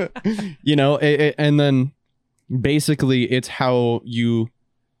 You know, and then basically it's how you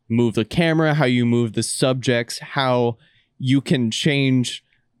move the camera, how you move the subjects, how you can change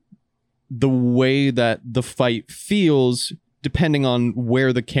the way that the fight feels depending on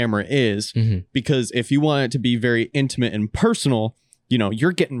where the camera is. Because if you want it to be very intimate and personal, you know,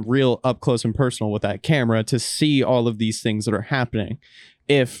 you're getting real up close and personal with that camera to see all of these things that are happening.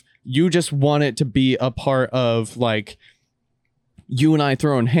 If you just want it to be a part of like you and I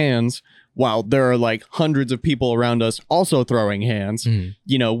throwing hands while there are like hundreds of people around us also throwing hands,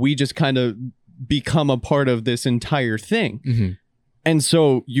 you know, we just kind of become a part of this entire thing. And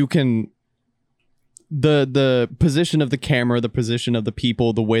so you can, the position of the camera, the position of the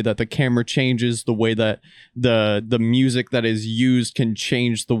people, the way that the camera changes, the way that the music that is used can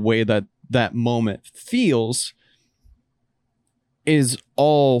change the way that that moment feels, is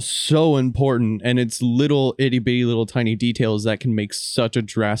all so important. And it's little itty bitty little tiny details that can make such a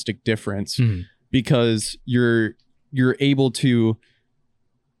drastic difference, because you're able to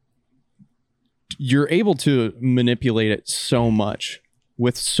manipulate it so much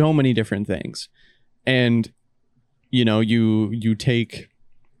with so many different things. And you know, you take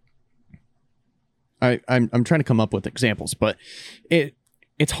I'm trying to come up with examples, but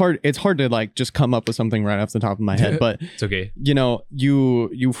it's hard to like just come up with something right off the top of my head. But it's okay. You know,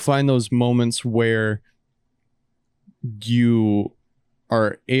 you find those moments where you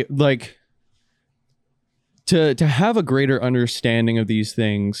are like to have a greater understanding of these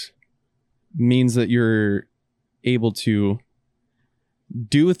things means that you're able to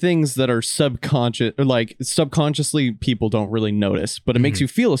do things that are subconscious, or like subconsciously people don't really notice, but it makes you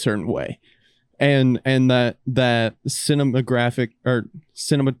feel a certain way. And that cinematographic or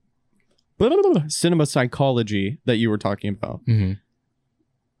cinema psychology that you were talking about,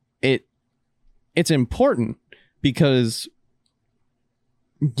 it's important because,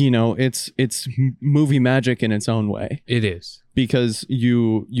 you know, it's movie magic in its own way. It is, because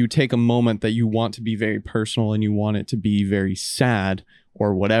you take a moment that you want to be very personal and you want it to be very sad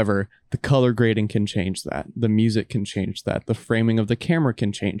or whatever. The color grading can change that. The music can change that. The framing of the camera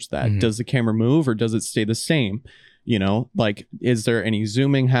can change that. Does the camera move or does it stay the same? You know, like, is there any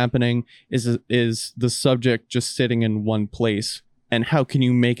zooming happening? Is the subject just sitting in one place? And how can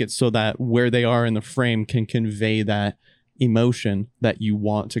you make it so that where they are in the frame can convey that emotion that you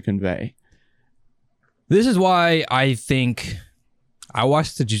want to convey? This is why I think I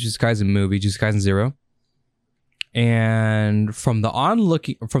watched the Jujutsu Kaisen movie, Jujutsu Kaisen 0, and from the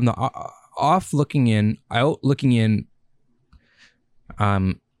off looking in, out looking in.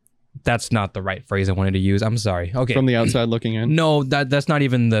 That's not the right phrase I wanted to use. I'm sorry. Okay. From the outside looking in? No, that's not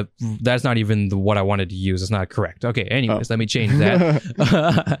even the what I wanted to use. It's not correct. Okay. Anyways, let me change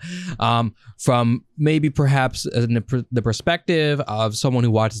that. From maybe perhaps the perspective of someone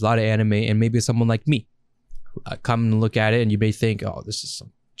who watches a lot of anime, and maybe someone like me, come and look at it, and you may think, oh, this is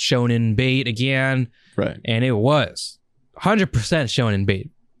some shonen bait again. Right. And it was 100% shonen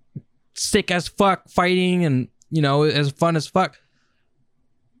bait. Sick as fuck fighting, and, you know, as fun as fuck.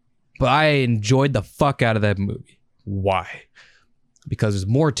 But I enjoyed the fuck out of that movie. Why? Because there's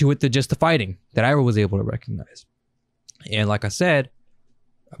more to it than just the fighting that I was able to recognize. And like I said,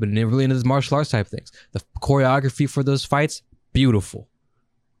 I've been really into this martial arts type things. The choreography for those fights, beautiful.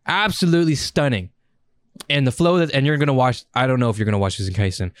 Absolutely stunning. And the flow and you're going to watch, I don't know if you're going to watch this in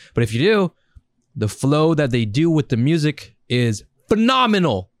Kaisen, but if you do, the flow that they do with the music is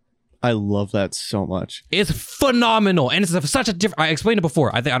phenomenal. I love that so much. It's phenomenal. And it's such a different... I explained it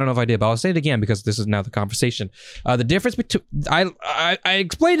before. I don't know if I did, but I'll say it again because this is now the conversation. The difference between... I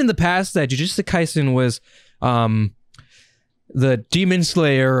explained in the past that Jujutsu Kaisen was the Demon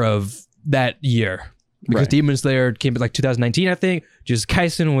Slayer of that year. Because Demon Slayer came in like 2019, I think. Jujutsu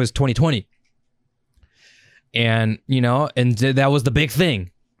Kaisen was 2020. And, you know, and that was the big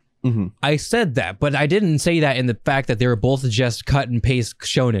thing. I said that, but I didn't say that in the fact that they were both just cut and paste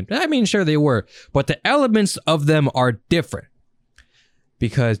shonen. I mean, sure they were, but the elements of them are different.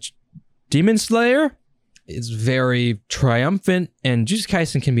 Because Demon Slayer is very triumphant, and Jujutsu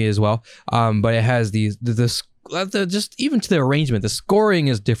Kaisen can be as well. But it has the just even to the arrangement, the scoring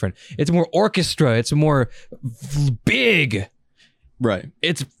is different. It's more orchestra. It's more big. Right.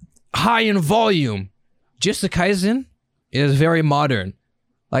 It's high in volume. Jujutsu Kaisen is very modern.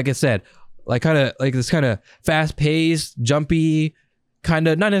 Like I said, like this kind of fast-paced, jumpy, kind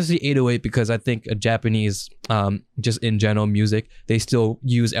of, not necessarily 808, because I think a Japanese, just in general music, they still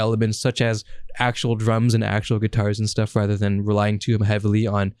use elements such as actual drums and actual guitars and stuff rather than relying too heavily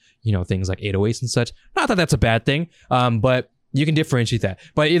on, you know, things like 808s and such. Not that that's a bad thing, but you can differentiate that.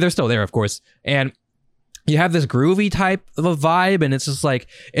 But they're still there, of course. And you have this groovy type of a vibe, and it's just like,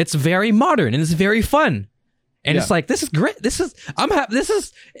 it's very modern and it's very fun. And it's like, this is great.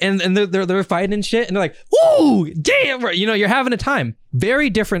 And they're fighting and shit. And they're like, woo, damn, you know, you're having a time. Very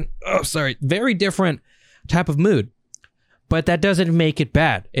different type of mood. But that doesn't make it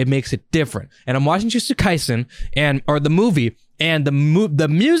bad. It makes it different. And I'm watching Jujutsu Kaisen or the movie, and the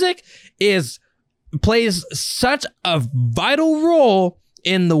music plays such a vital role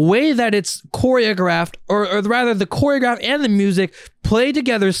in the way that it's choreographed, or rather the choreograph and the music play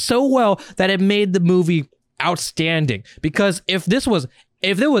together so well that it made the movie outstanding. Because if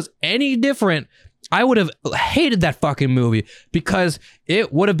there was any different, I would have hated that fucking movie because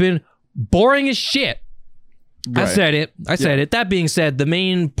it would have been boring as shit. Right. I said it. That being said, the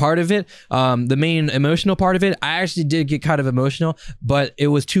main part of it, the main emotional part of it, I actually did get kind of emotional, but it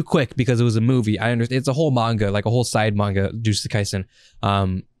was too quick because it was a movie. I understand it's a whole manga, like a whole side manga, Jujutsu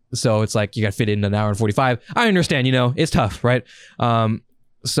Kaisen. So it's like you got to fit in an hour and 45. I understand, you know, it's tough, right?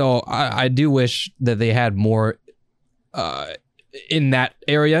 So I do wish that they had more in that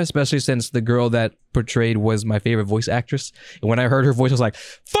area, especially since the girl that portrayed was my favorite voice actress. And when I heard her voice, I was like,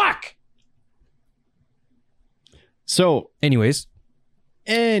 fuck! So, anyways,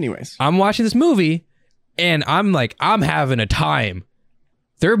 I'm watching this movie, and I'm having a time.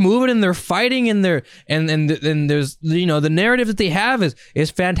 They're moving and they're fighting and there's, you know, the narrative that they have is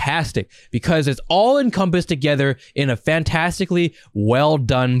fantastic because it's all encompassed together in a fantastically well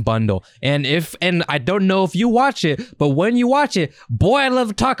done bundle. And I don't know if you watch it, but when you watch it, boy, I'd love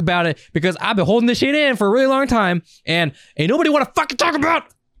to talk about it because I've been holding this shit in for a really long time and ain't nobody want to fucking talk about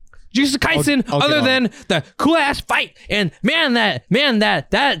Jujutsu Kaisen other than the cool ass fight. And man,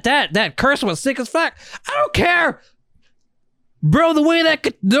 that curse was sick as fuck. I don't care. Bro, the way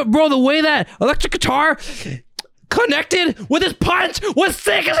that electric guitar connected with his punch was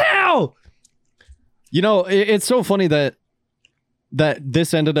sick as hell. You know, it's so funny that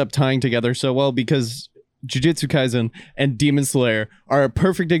this ended up tying together so well because Jujutsu Kaisen and Demon Slayer are a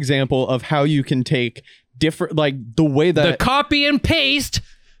perfect example of how you can take different, like the way that the copy and paste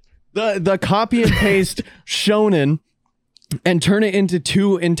shonen and turn it into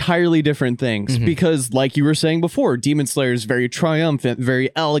two entirely different things. Because like you were saying before, Demon Slayer is very triumphant, very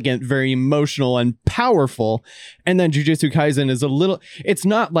elegant, very emotional and powerful. And then Jujutsu Kaisen is it's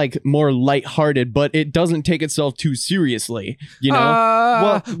not like more lighthearted, but it doesn't take itself too seriously, you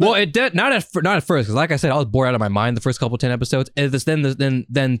know? Well, it did not at first, because like I said, I was bored out of my mind the first couple 10 episodes. And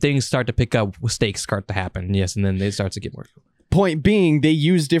then things start to pick up, stakes start to happen. Yes, and then they start to get more. Point being, they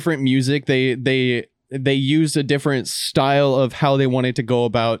use different music. They use a different style of how they wanted to go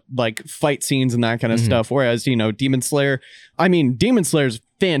about like fight scenes and that kind of stuff. Whereas, you know, Demon Slayer is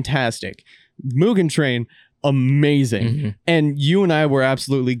fantastic. Mugen Train, amazing. And you and I were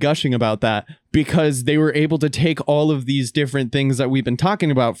absolutely gushing about that because they were able to take all of these different things that we've been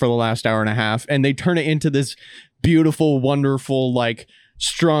talking about for the last hour and a half and they turn it into this beautiful, wonderful, like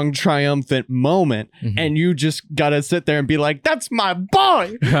strong, triumphant moment. And you just gotta sit there and be like, that's my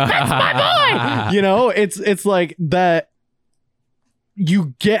boy. That's my boy. You know, it's like that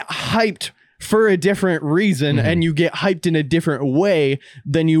you get hyped for a different reason and you get hyped in a different way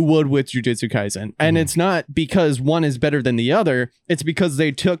than you would with Jujutsu Kaisen. And it's not because one is better than the other. It's because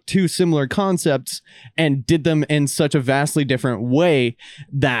they took two similar concepts and did them in such a vastly different way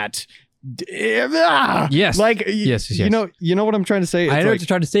that yes, like yes. You know what I'm trying to say. I know what you're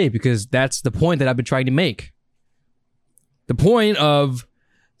trying to say because that's the point that I've been trying to make. The point of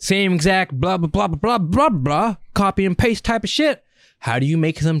same exact blah blah blah blah blah blah copy and paste type of shit. How do you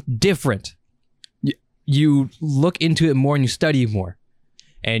make them different? You look into it more and you study more,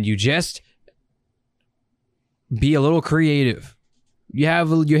 and you just be a little creative. You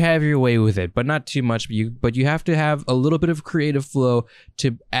have your way with it, but not too much. But you have to have a little bit of creative flow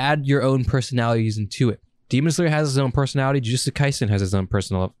to add your own personalities into it. Demon Slayer has his own personality. Jujutsu Kaisen has his own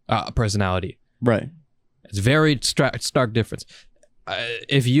personality. Right. It's very stark difference.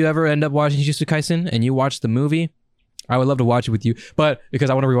 If you ever end up watching Jujutsu Kaisen and you watch the movie, I would love to watch it with you, but because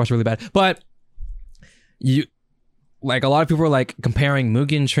I want to rewatch it really bad. But you, like a lot of people are like comparing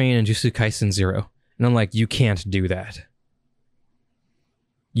Mugen Train and Jujutsu Kaisen Zero, and I'm like, you can't do that.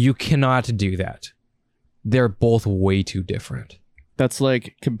 You cannot do that. They're both way too different. That's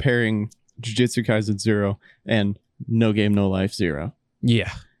like comparing Jujutsu Kaisen Zero and No Game No Life Zero.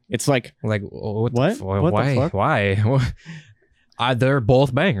 Yeah. It's like what? What why? the fuck? Why? They're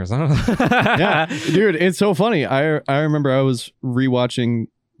both bangers. Huh? Yeah, dude, it's so funny. I remember I was rewatching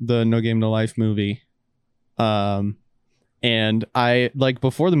the No Game No Life movie. And I like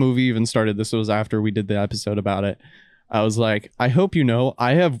before the movie even started, this was after we did the episode about it. I was like, I hope you know,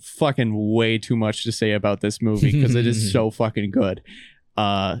 I have fucking way too much to say about this movie because it is so fucking good.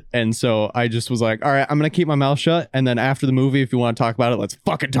 And so I just was like, all right, I'm going to keep my mouth shut. And then after the movie, if you want to talk about it, let's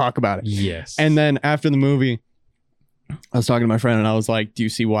fucking talk about it. Yes. And then after the movie, I was talking to my friend and I was like, do you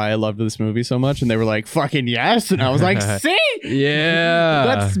see why I loved this movie so much? And they were like, fucking yes. And I was like, see? Yeah.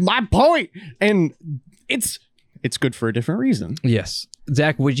 That's my point. And it's good for a different reason. Yes.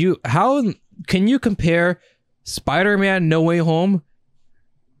 Zach, how can you compare Spider-Man No Way Home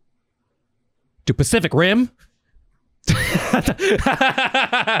to Pacific Rim?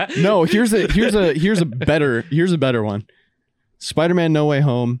 No, here's a better one. Spider-Man No Way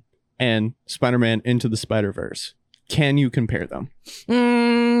Home and Spider-Man Into the Spider-Verse. Can you compare them?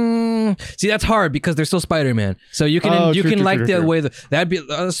 See, that's hard because they're still Spider-Man. So you can the way that'd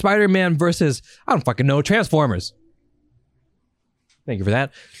be Spider-Man versus, I don't fucking know, Transformers. Thank you for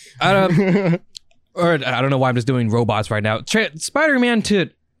that. Or I don't know why I'm just doing robots right now. Spider-Man to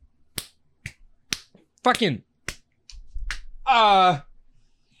fucking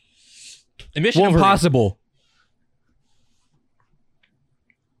Mission Wolverine. Impossible.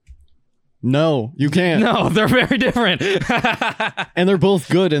 No, you can't. No, they're very different. And they're both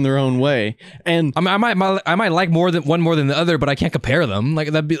good in their own way. And I might like one more than the other, but I can't compare them. Like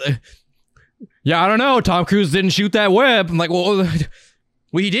that'd be like, yeah, I don't know. Tom Cruise didn't shoot that web. I'm like, well,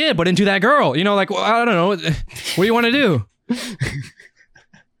 he did, but into that girl. You know, like, well, I don't know. What do you want to do?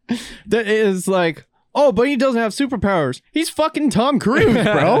 That is like, oh, but he doesn't have superpowers. He's fucking Tom Cruise,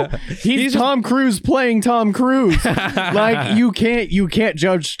 bro. He's Tom Cruise playing Tom Cruise. Like, you can't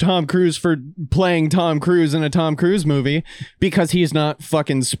judge Tom Cruise for playing Tom Cruise in a Tom Cruise movie because he's not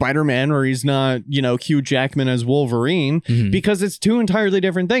fucking Spider-Man or he's not, Hugh Jackman as Wolverine, because it's two entirely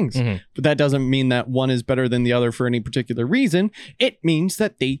different things. But that doesn't mean that one is better than the other for any particular reason. It means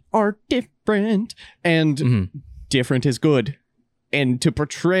that they are different, and different is good. And to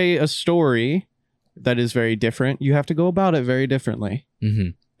portray a story that is very different, you have to go about it very differently.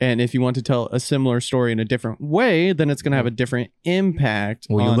 And if you want to tell a similar story in a different way, then it's going to have a different impact.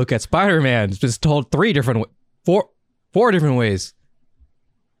 Well, you look at Spider-Man. It's just told four different ways.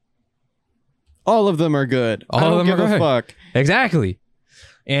 All of them are good. All of them are good. Fuck. Exactly.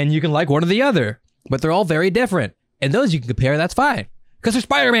 And you can like one or the other, but they're all very different. And those you can compare, that's fine. Because they're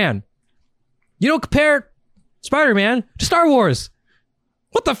Spider-Man. You don't compare Spider-Man to Star Wars.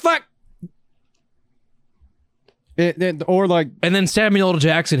 What the fuck? Or like, and then Samuel L.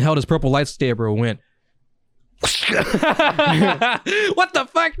 Jackson held his purple lightsaber and went. What the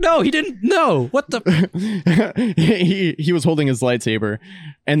fuck? No, he didn't. No. What the? he was holding his lightsaber,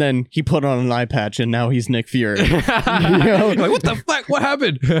 and then he put on an eye patch, and now he's Nick Fury. Like, what the fuck? What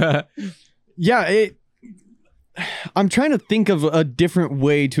happened? Yeah, I'm trying to think of a different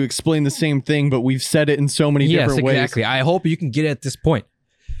way to explain the same thing, but we've said it in so many different ways. Yes, exactly. I hope you can get it at this point.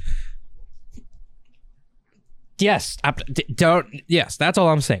 Yes, yes, that's all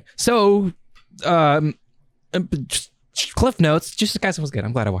I'm saying. So, Cliff Notes, just guys, was good.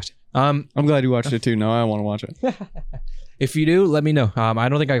 I'm glad I watched it. I'm glad you watched it too. No, I want to watch it. If you do, let me know. I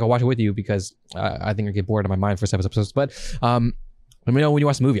don't think I can watch it with you because I think I get bored in my mind for 7 episodes. But let me know when you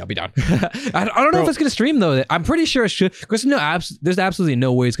watch the movie. I'll be down. I don't know if it's gonna stream though. I'm pretty sure it should. Because there's absolutely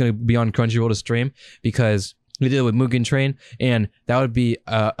no way it's gonna be on Crunchyroll to stream because we did it with Mugen Train, and that would be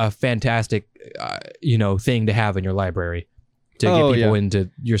a fantastic, thing to have in your library to get people into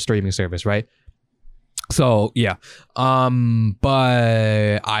your streaming service, right? So yeah,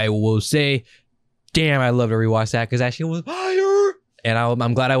 but I will say, damn, I love to rewatch that because that shit was fire, and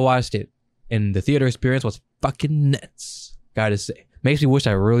I'm glad I watched it. And the theater experience was fucking nuts. Gotta say, makes me wish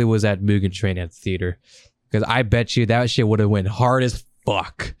I really was at Mugen Train at the theater because I bet you that shit would have went hard as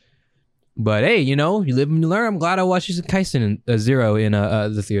fuck. But hey, you live and you learn. I'm glad I watched Kaisen Zero in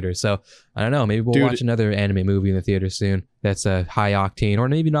the theater. So I don't know. Maybe we'll watch another anime movie in the theater soon. That's high octane, or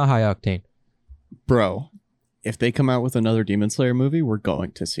maybe not high octane. Bro, if they come out with another Demon Slayer movie, we're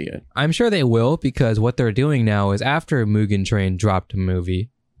going to see it. I'm sure they will because what they're doing now is after Mugen Train dropped a movie.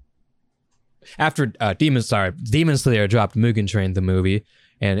 After Demon Slayer dropped Mugen Train the movie,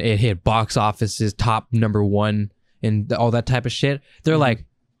 and it hit box offices top #1 and all that type of shit. They're like,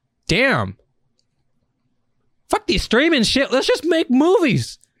 damn, fuck these streaming shit. Let's just make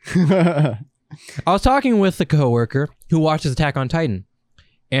movies. I was talking with a coworker who watches Attack on Titan,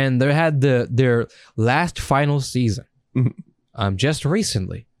 and they had their last final season just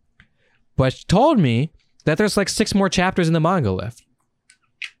recently. But she told me that there's like 6 more chapters in the manga left.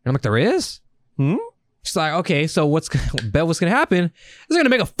 And I'm like, there is? She's like, okay, so what's gonna happen? They're gonna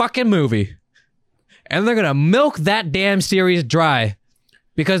make a fucking movie, and they're gonna milk that damn series dry.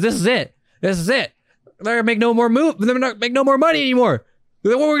 Because this is it. They're gonna make no more They're gonna make no more money anymore.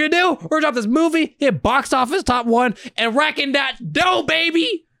 What we're gonna do? We're gonna drop this movie, hit box office top 1, and racking that dough,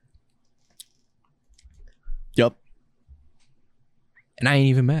 baby. Yup. And I ain't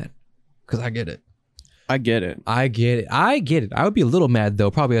even mad, because I get it. I get it. I would be a little mad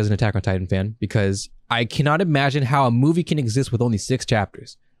though, probably as an Attack on Titan fan, because I cannot imagine how a movie can exist with only 6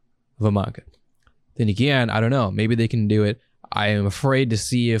 chapters of a manga. Then again, I don't know. Maybe they can do it. I am afraid to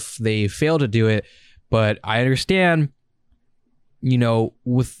see if they fail to do it, but I understand,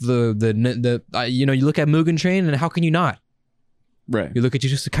 with the you look at Mugen Train and how can you not? Right. You look at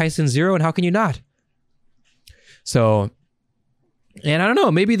Jujutsu Kaisen Zero and how can you not? So, and I don't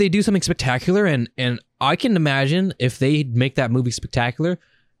know, maybe they do something spectacular, and I can imagine if they make that movie spectacular,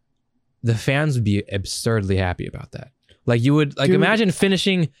 the fans would be absurdly happy about that. Like you would imagine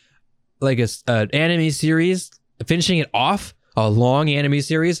finishing like an anime series, finishing it off, a long anime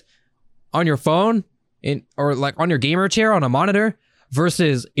series on your phone or like on your gamer chair on a monitor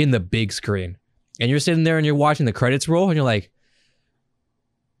versus in the big screen. And you're sitting there and you're watching the credits roll and you're like,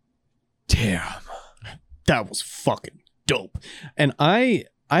 damn, that was fucking dope. And I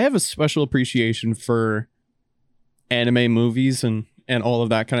have a special appreciation for anime movies and all of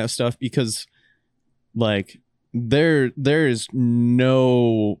that kind of stuff because like there is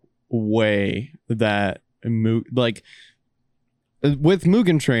no way that like with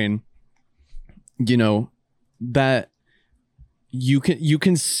Mugen Train, you know, that you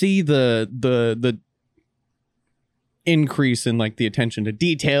can see the increase in like the attention to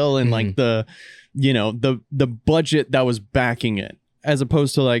detail and like the, you know, the budget that was backing it, as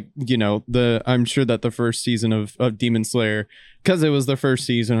opposed to like, you know, I'm sure that the first season of Demon Slayer, because it was the first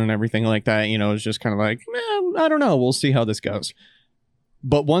season and everything like that, you know, it's just kind of like, I don't know, we'll see how this goes.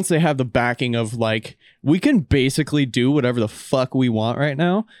 But once they have the backing of like, we can basically do whatever the fuck we want right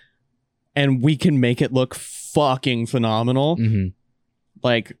now, and we can make it look fucking phenomenal.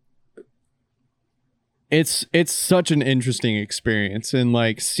 Like, it's such an interesting experience. And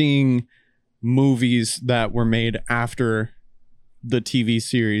like seeing movies that were made after the TV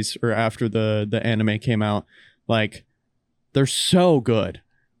series or after the anime came out, like, they're so good.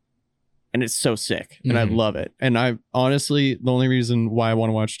 And it's so sick. And I love it. And I honestly, the only reason why I want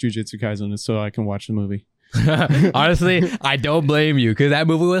to watch Jujutsu Kaisen is so I can watch the movie. Honestly, I don't blame you, because that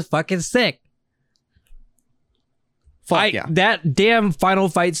movie was fucking sick. Yeah. That damn final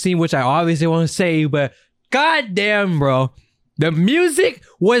fight scene, which I obviously want to say, but goddamn, bro, the music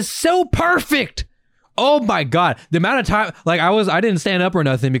was so perfect. Oh my god, the amount of time, like I didn't stand up or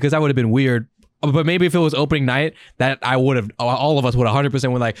nothing because that would have been weird. But maybe if it was opening night, that all of us would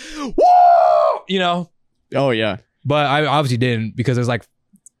 100% went like, woo, you know? Oh yeah. But I obviously didn't, because there's like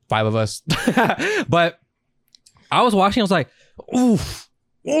 5 of us. But I was watching, I was like, oof,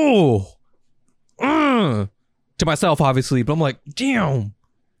 ooh, to myself, obviously. But I'm like, damn,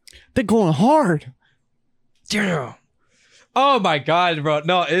 they're going hard. Damn. Oh my god, bro.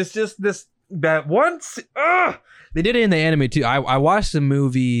 No, it's just that once. They did it in the anime too. I watched the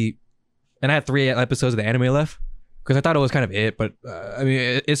movie, and I had 3 episodes of the anime left because I thought it was kind of it. But I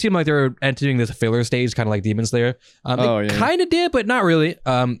mean, it seemed like they were entering this filler stage, kind of like Demon Slayer. They kind of did, but not really.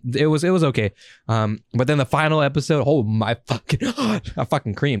 It was okay. But then the final episode, oh my fucking, I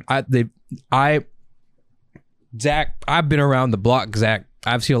fucking creamed. Zach, I've been around the block, Zach.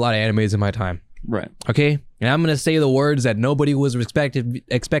 I've seen a lot of animes in my time. Right. Okay? And I'm going to say the words that nobody was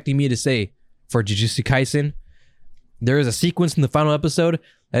expecting me to say for Jujutsu Kaisen. There is a sequence in the final episode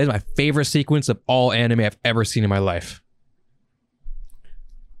that is my favorite sequence of all anime I've ever seen in my life.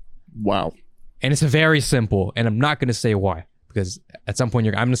 Wow. And it's very simple, and I'm not going to say why, because at some point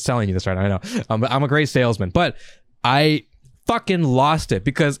I'm just telling you this right now. I know. I'm a great salesman, but I fucking lost it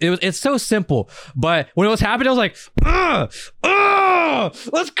because it's so simple. But when it was happening, I was like,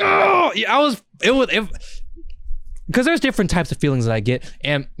 let's go. Yeah, because there's different types of feelings that I get,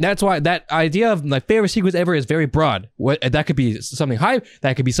 and that's why that idea of my favorite sequence ever is very broad. That could be something hype,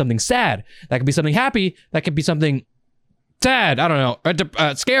 that could be something sad, that could be something happy, that could be something sad, I don't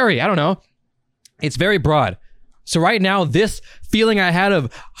know, scary, I don't know. It's very broad. So right now, this feeling I had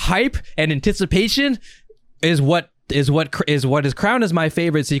of hype and anticipation is what is crowned as my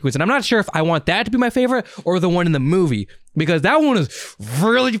favorite sequence. And I'm not sure if I want that to be my favorite or the one in the movie, because that one is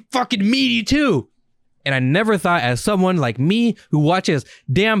really fucking meaty too. And I never thought, as someone like me who watches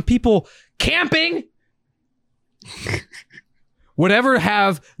damn people camping, would ever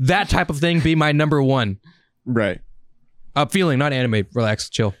have that type of thing be my number one. Right. Feeling, not anime. Relax,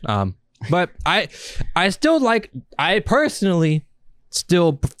 chill. But I personally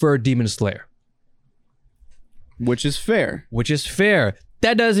still prefer Demon Slayer. Which is fair.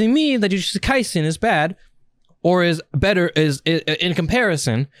 That doesn't mean that Jujutsu Kaisen is bad or is better is in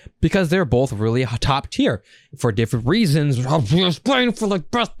comparison, because they're both really top tier for different reasons. I'll be explaining for like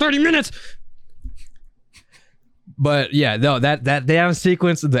past 30 minutes. But yeah, no, that damn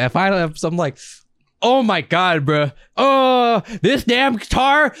sequence, the final episode, I'm like, oh my god, bro. Oh, this damn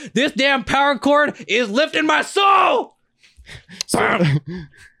guitar, this damn power chord is lifting my soul. Bam,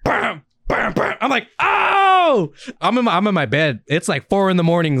 bam, bam, bam. I'm like, oh! I'm in my bed. It's like 4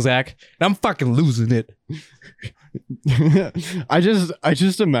 a.m, Zach, and I'm fucking losing it. I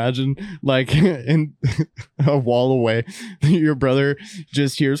just imagine, like, in a wall away, your brother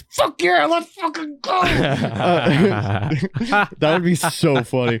just hears, "Fuck yeah, let's fucking go!" That would be so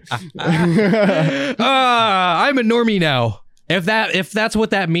funny. I'm a normie now. If that's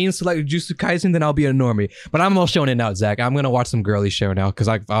what that means to like Jujutsu Kaisen, then I'll be a normie. But I'm all showing it out, Zach. I'm gonna watch some girly show now because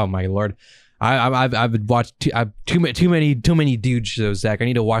oh my lord, I've watched too many dude shows, Zach. I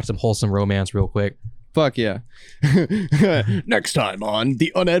need to watch some wholesome romance real quick. Fuck yeah. Next time on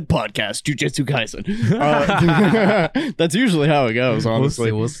the Uned podcast, Jujutsu Kaisen. That's usually how it goes,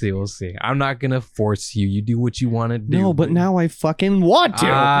 honestly. We'll see. I'm not going to force you. You do what you want to do. No, but now I fucking want to.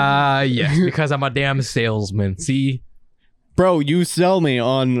 Yes, because I'm a damn salesman. See? Bro, you sell me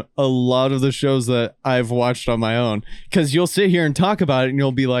on a lot of the shows that I've watched on my own, because you'll sit here and talk about it and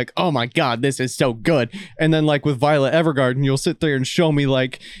you'll be like, oh my God, this is so good. And then like with Violet Evergarden, you'll sit there and show me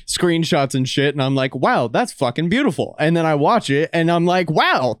like screenshots and shit. And I'm like, wow, that's fucking beautiful. And then I watch it and I'm like,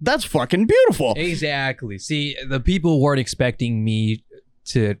 wow, that's fucking beautiful. Exactly. See, the people weren't expecting me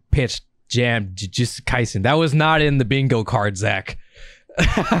to pitch Jam Jujutsu Kaisen. That was not in the bingo card, Zach.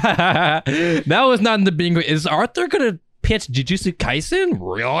 That was not in the bingo. Is Arthur gonna pitch Jujutsu Kaisen?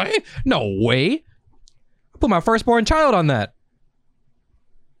 Really? No way. I put my firstborn child on that.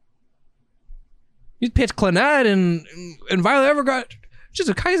 You pitch Clannad and Violet Evergarden.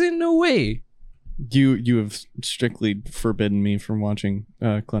 Jujutsu Kaisen? No way. You have strictly forbidden me from watching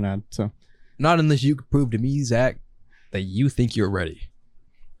Clannad, so. Not unless you can prove to me, Zach, that you think you're ready.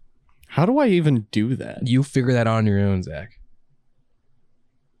 How do I even do that? You figure that out on your own, Zach.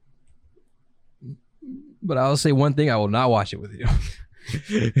 But I'll say one thing: I will not watch it with you.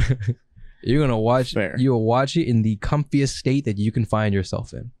 You're gonna watch. Fair. You will watch it in the comfiest state that you can find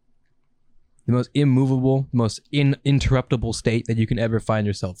yourself in. The most immovable, most uninterruptible state that you can ever find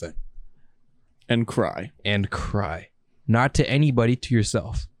yourself in. And cry. And cry. Not to anybody, to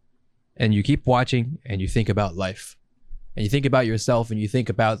yourself. And you keep watching and you think about life. And you think about yourself and you think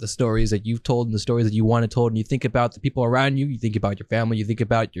about the stories that you've told and the stories that you want to told. And you think about the people around you. You think about your family. You think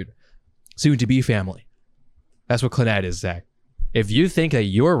about your soon-to-be family. That's what Clannad is, Zach. If you think that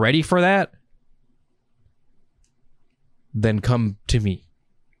you're ready for that, then come to me.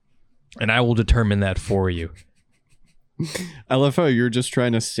 And I will determine that for you. I love how you're just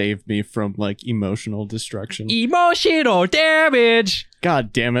trying to save me from like emotional destruction. Emotional damage.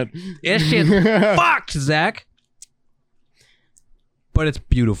 God damn it. This shit's fucked, Zach. But it's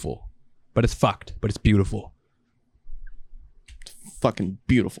beautiful. But it's fucked. But it's beautiful. Fucking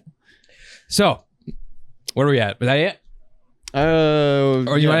beautiful. So, where are we at? Was that it?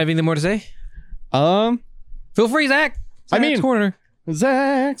 Or you might have anything more to say? Feel free, Zach. Zach's corner.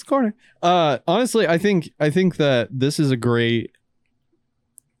 Zach's corner. Honestly, I think that this is a great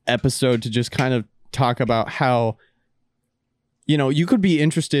episode to just kind of talk about how, you know, you could be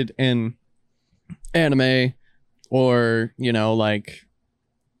interested in anime or, you know, like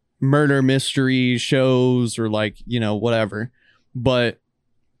murder mystery shows or like, you know, whatever, but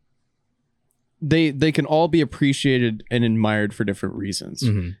they can all be appreciated and admired for different reasons.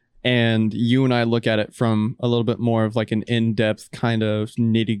 Mm-hmm. And you and I look at it from a little bit more of like an in-depth kind of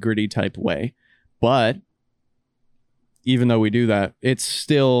nitty-gritty type way. But even though we do that, it's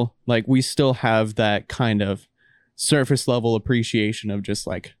still like we still have that kind of surface level appreciation of just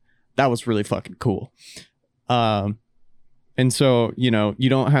like, that was really fucking cool. And so, you know, you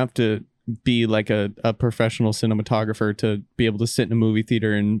don't have to be like a professional cinematographer to be able to sit in a movie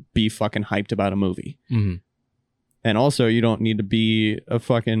theater and be fucking hyped about a movie. Mm-hmm. And also, you don't need to be a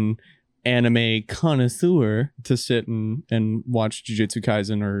fucking anime connoisseur to sit and watch Jujutsu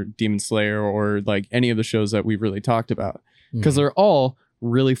Kaisen or Demon Slayer or like any of the shows that we've really talked about. Because they're all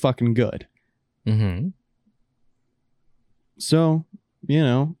really fucking good. Mm-hmm. So, you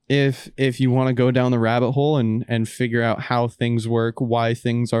know, if you want to go down the rabbit hole and figure out how things work, why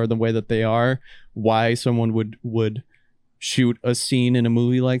things are the way that they are, why someone would shoot a scene in a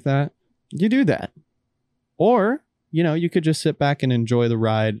movie like that, you do that. Or, you know, you could just sit back and enjoy the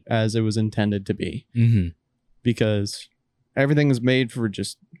ride as it was intended to be. Mm-hmm. Because everything is made for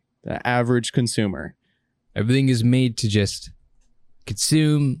just the average consumer. Everything is made to just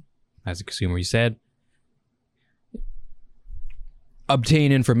consume, as a consumer, you said,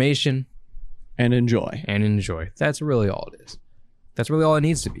 obtain information. And enjoy. And enjoy. That's really all it is. That's really all it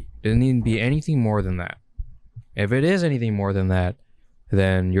needs to be. It doesn't need to be anything more than that. If it is anything more than that,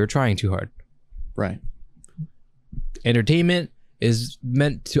 then you're trying too hard. Right. Entertainment is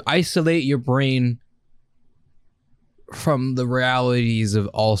meant to isolate your brain from the realities of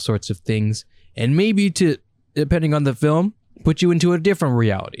all sorts of things, and maybe to, depending on the film, put you into a different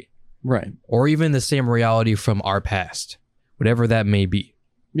reality. Right. Or even the same reality from our past, whatever that may be.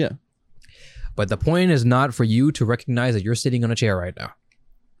 Yeah. But the point is not for you to recognize that you're sitting on a chair right now.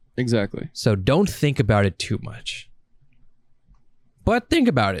 Exactly. So don't think about it too much. But think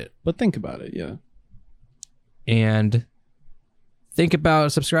about it. Yeah. And think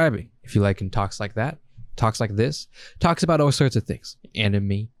about subscribing if you like talks like that, talks like this, talks about all sorts of things.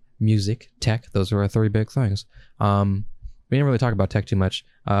 Anime, music, tech. Those are our three big things. We didn't really talk about tech too much.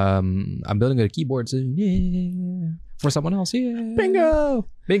 I'm building a keyboard soon. Yeah. For someone else. Yeah. Bingo.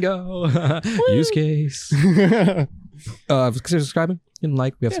 Use case. Consider subscribing and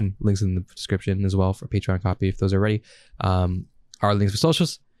like. We have some links in the description as well for Patreon copy if those are ready. Our links for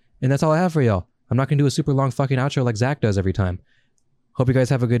socials. And that's all I have for y'all. I'm not gonna do a super long fucking outro like Zach does every time. Hope you guys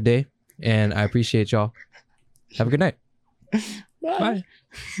have a good day, and I appreciate y'all. Have a good night. Bye.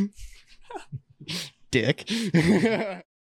 Bye. Dick.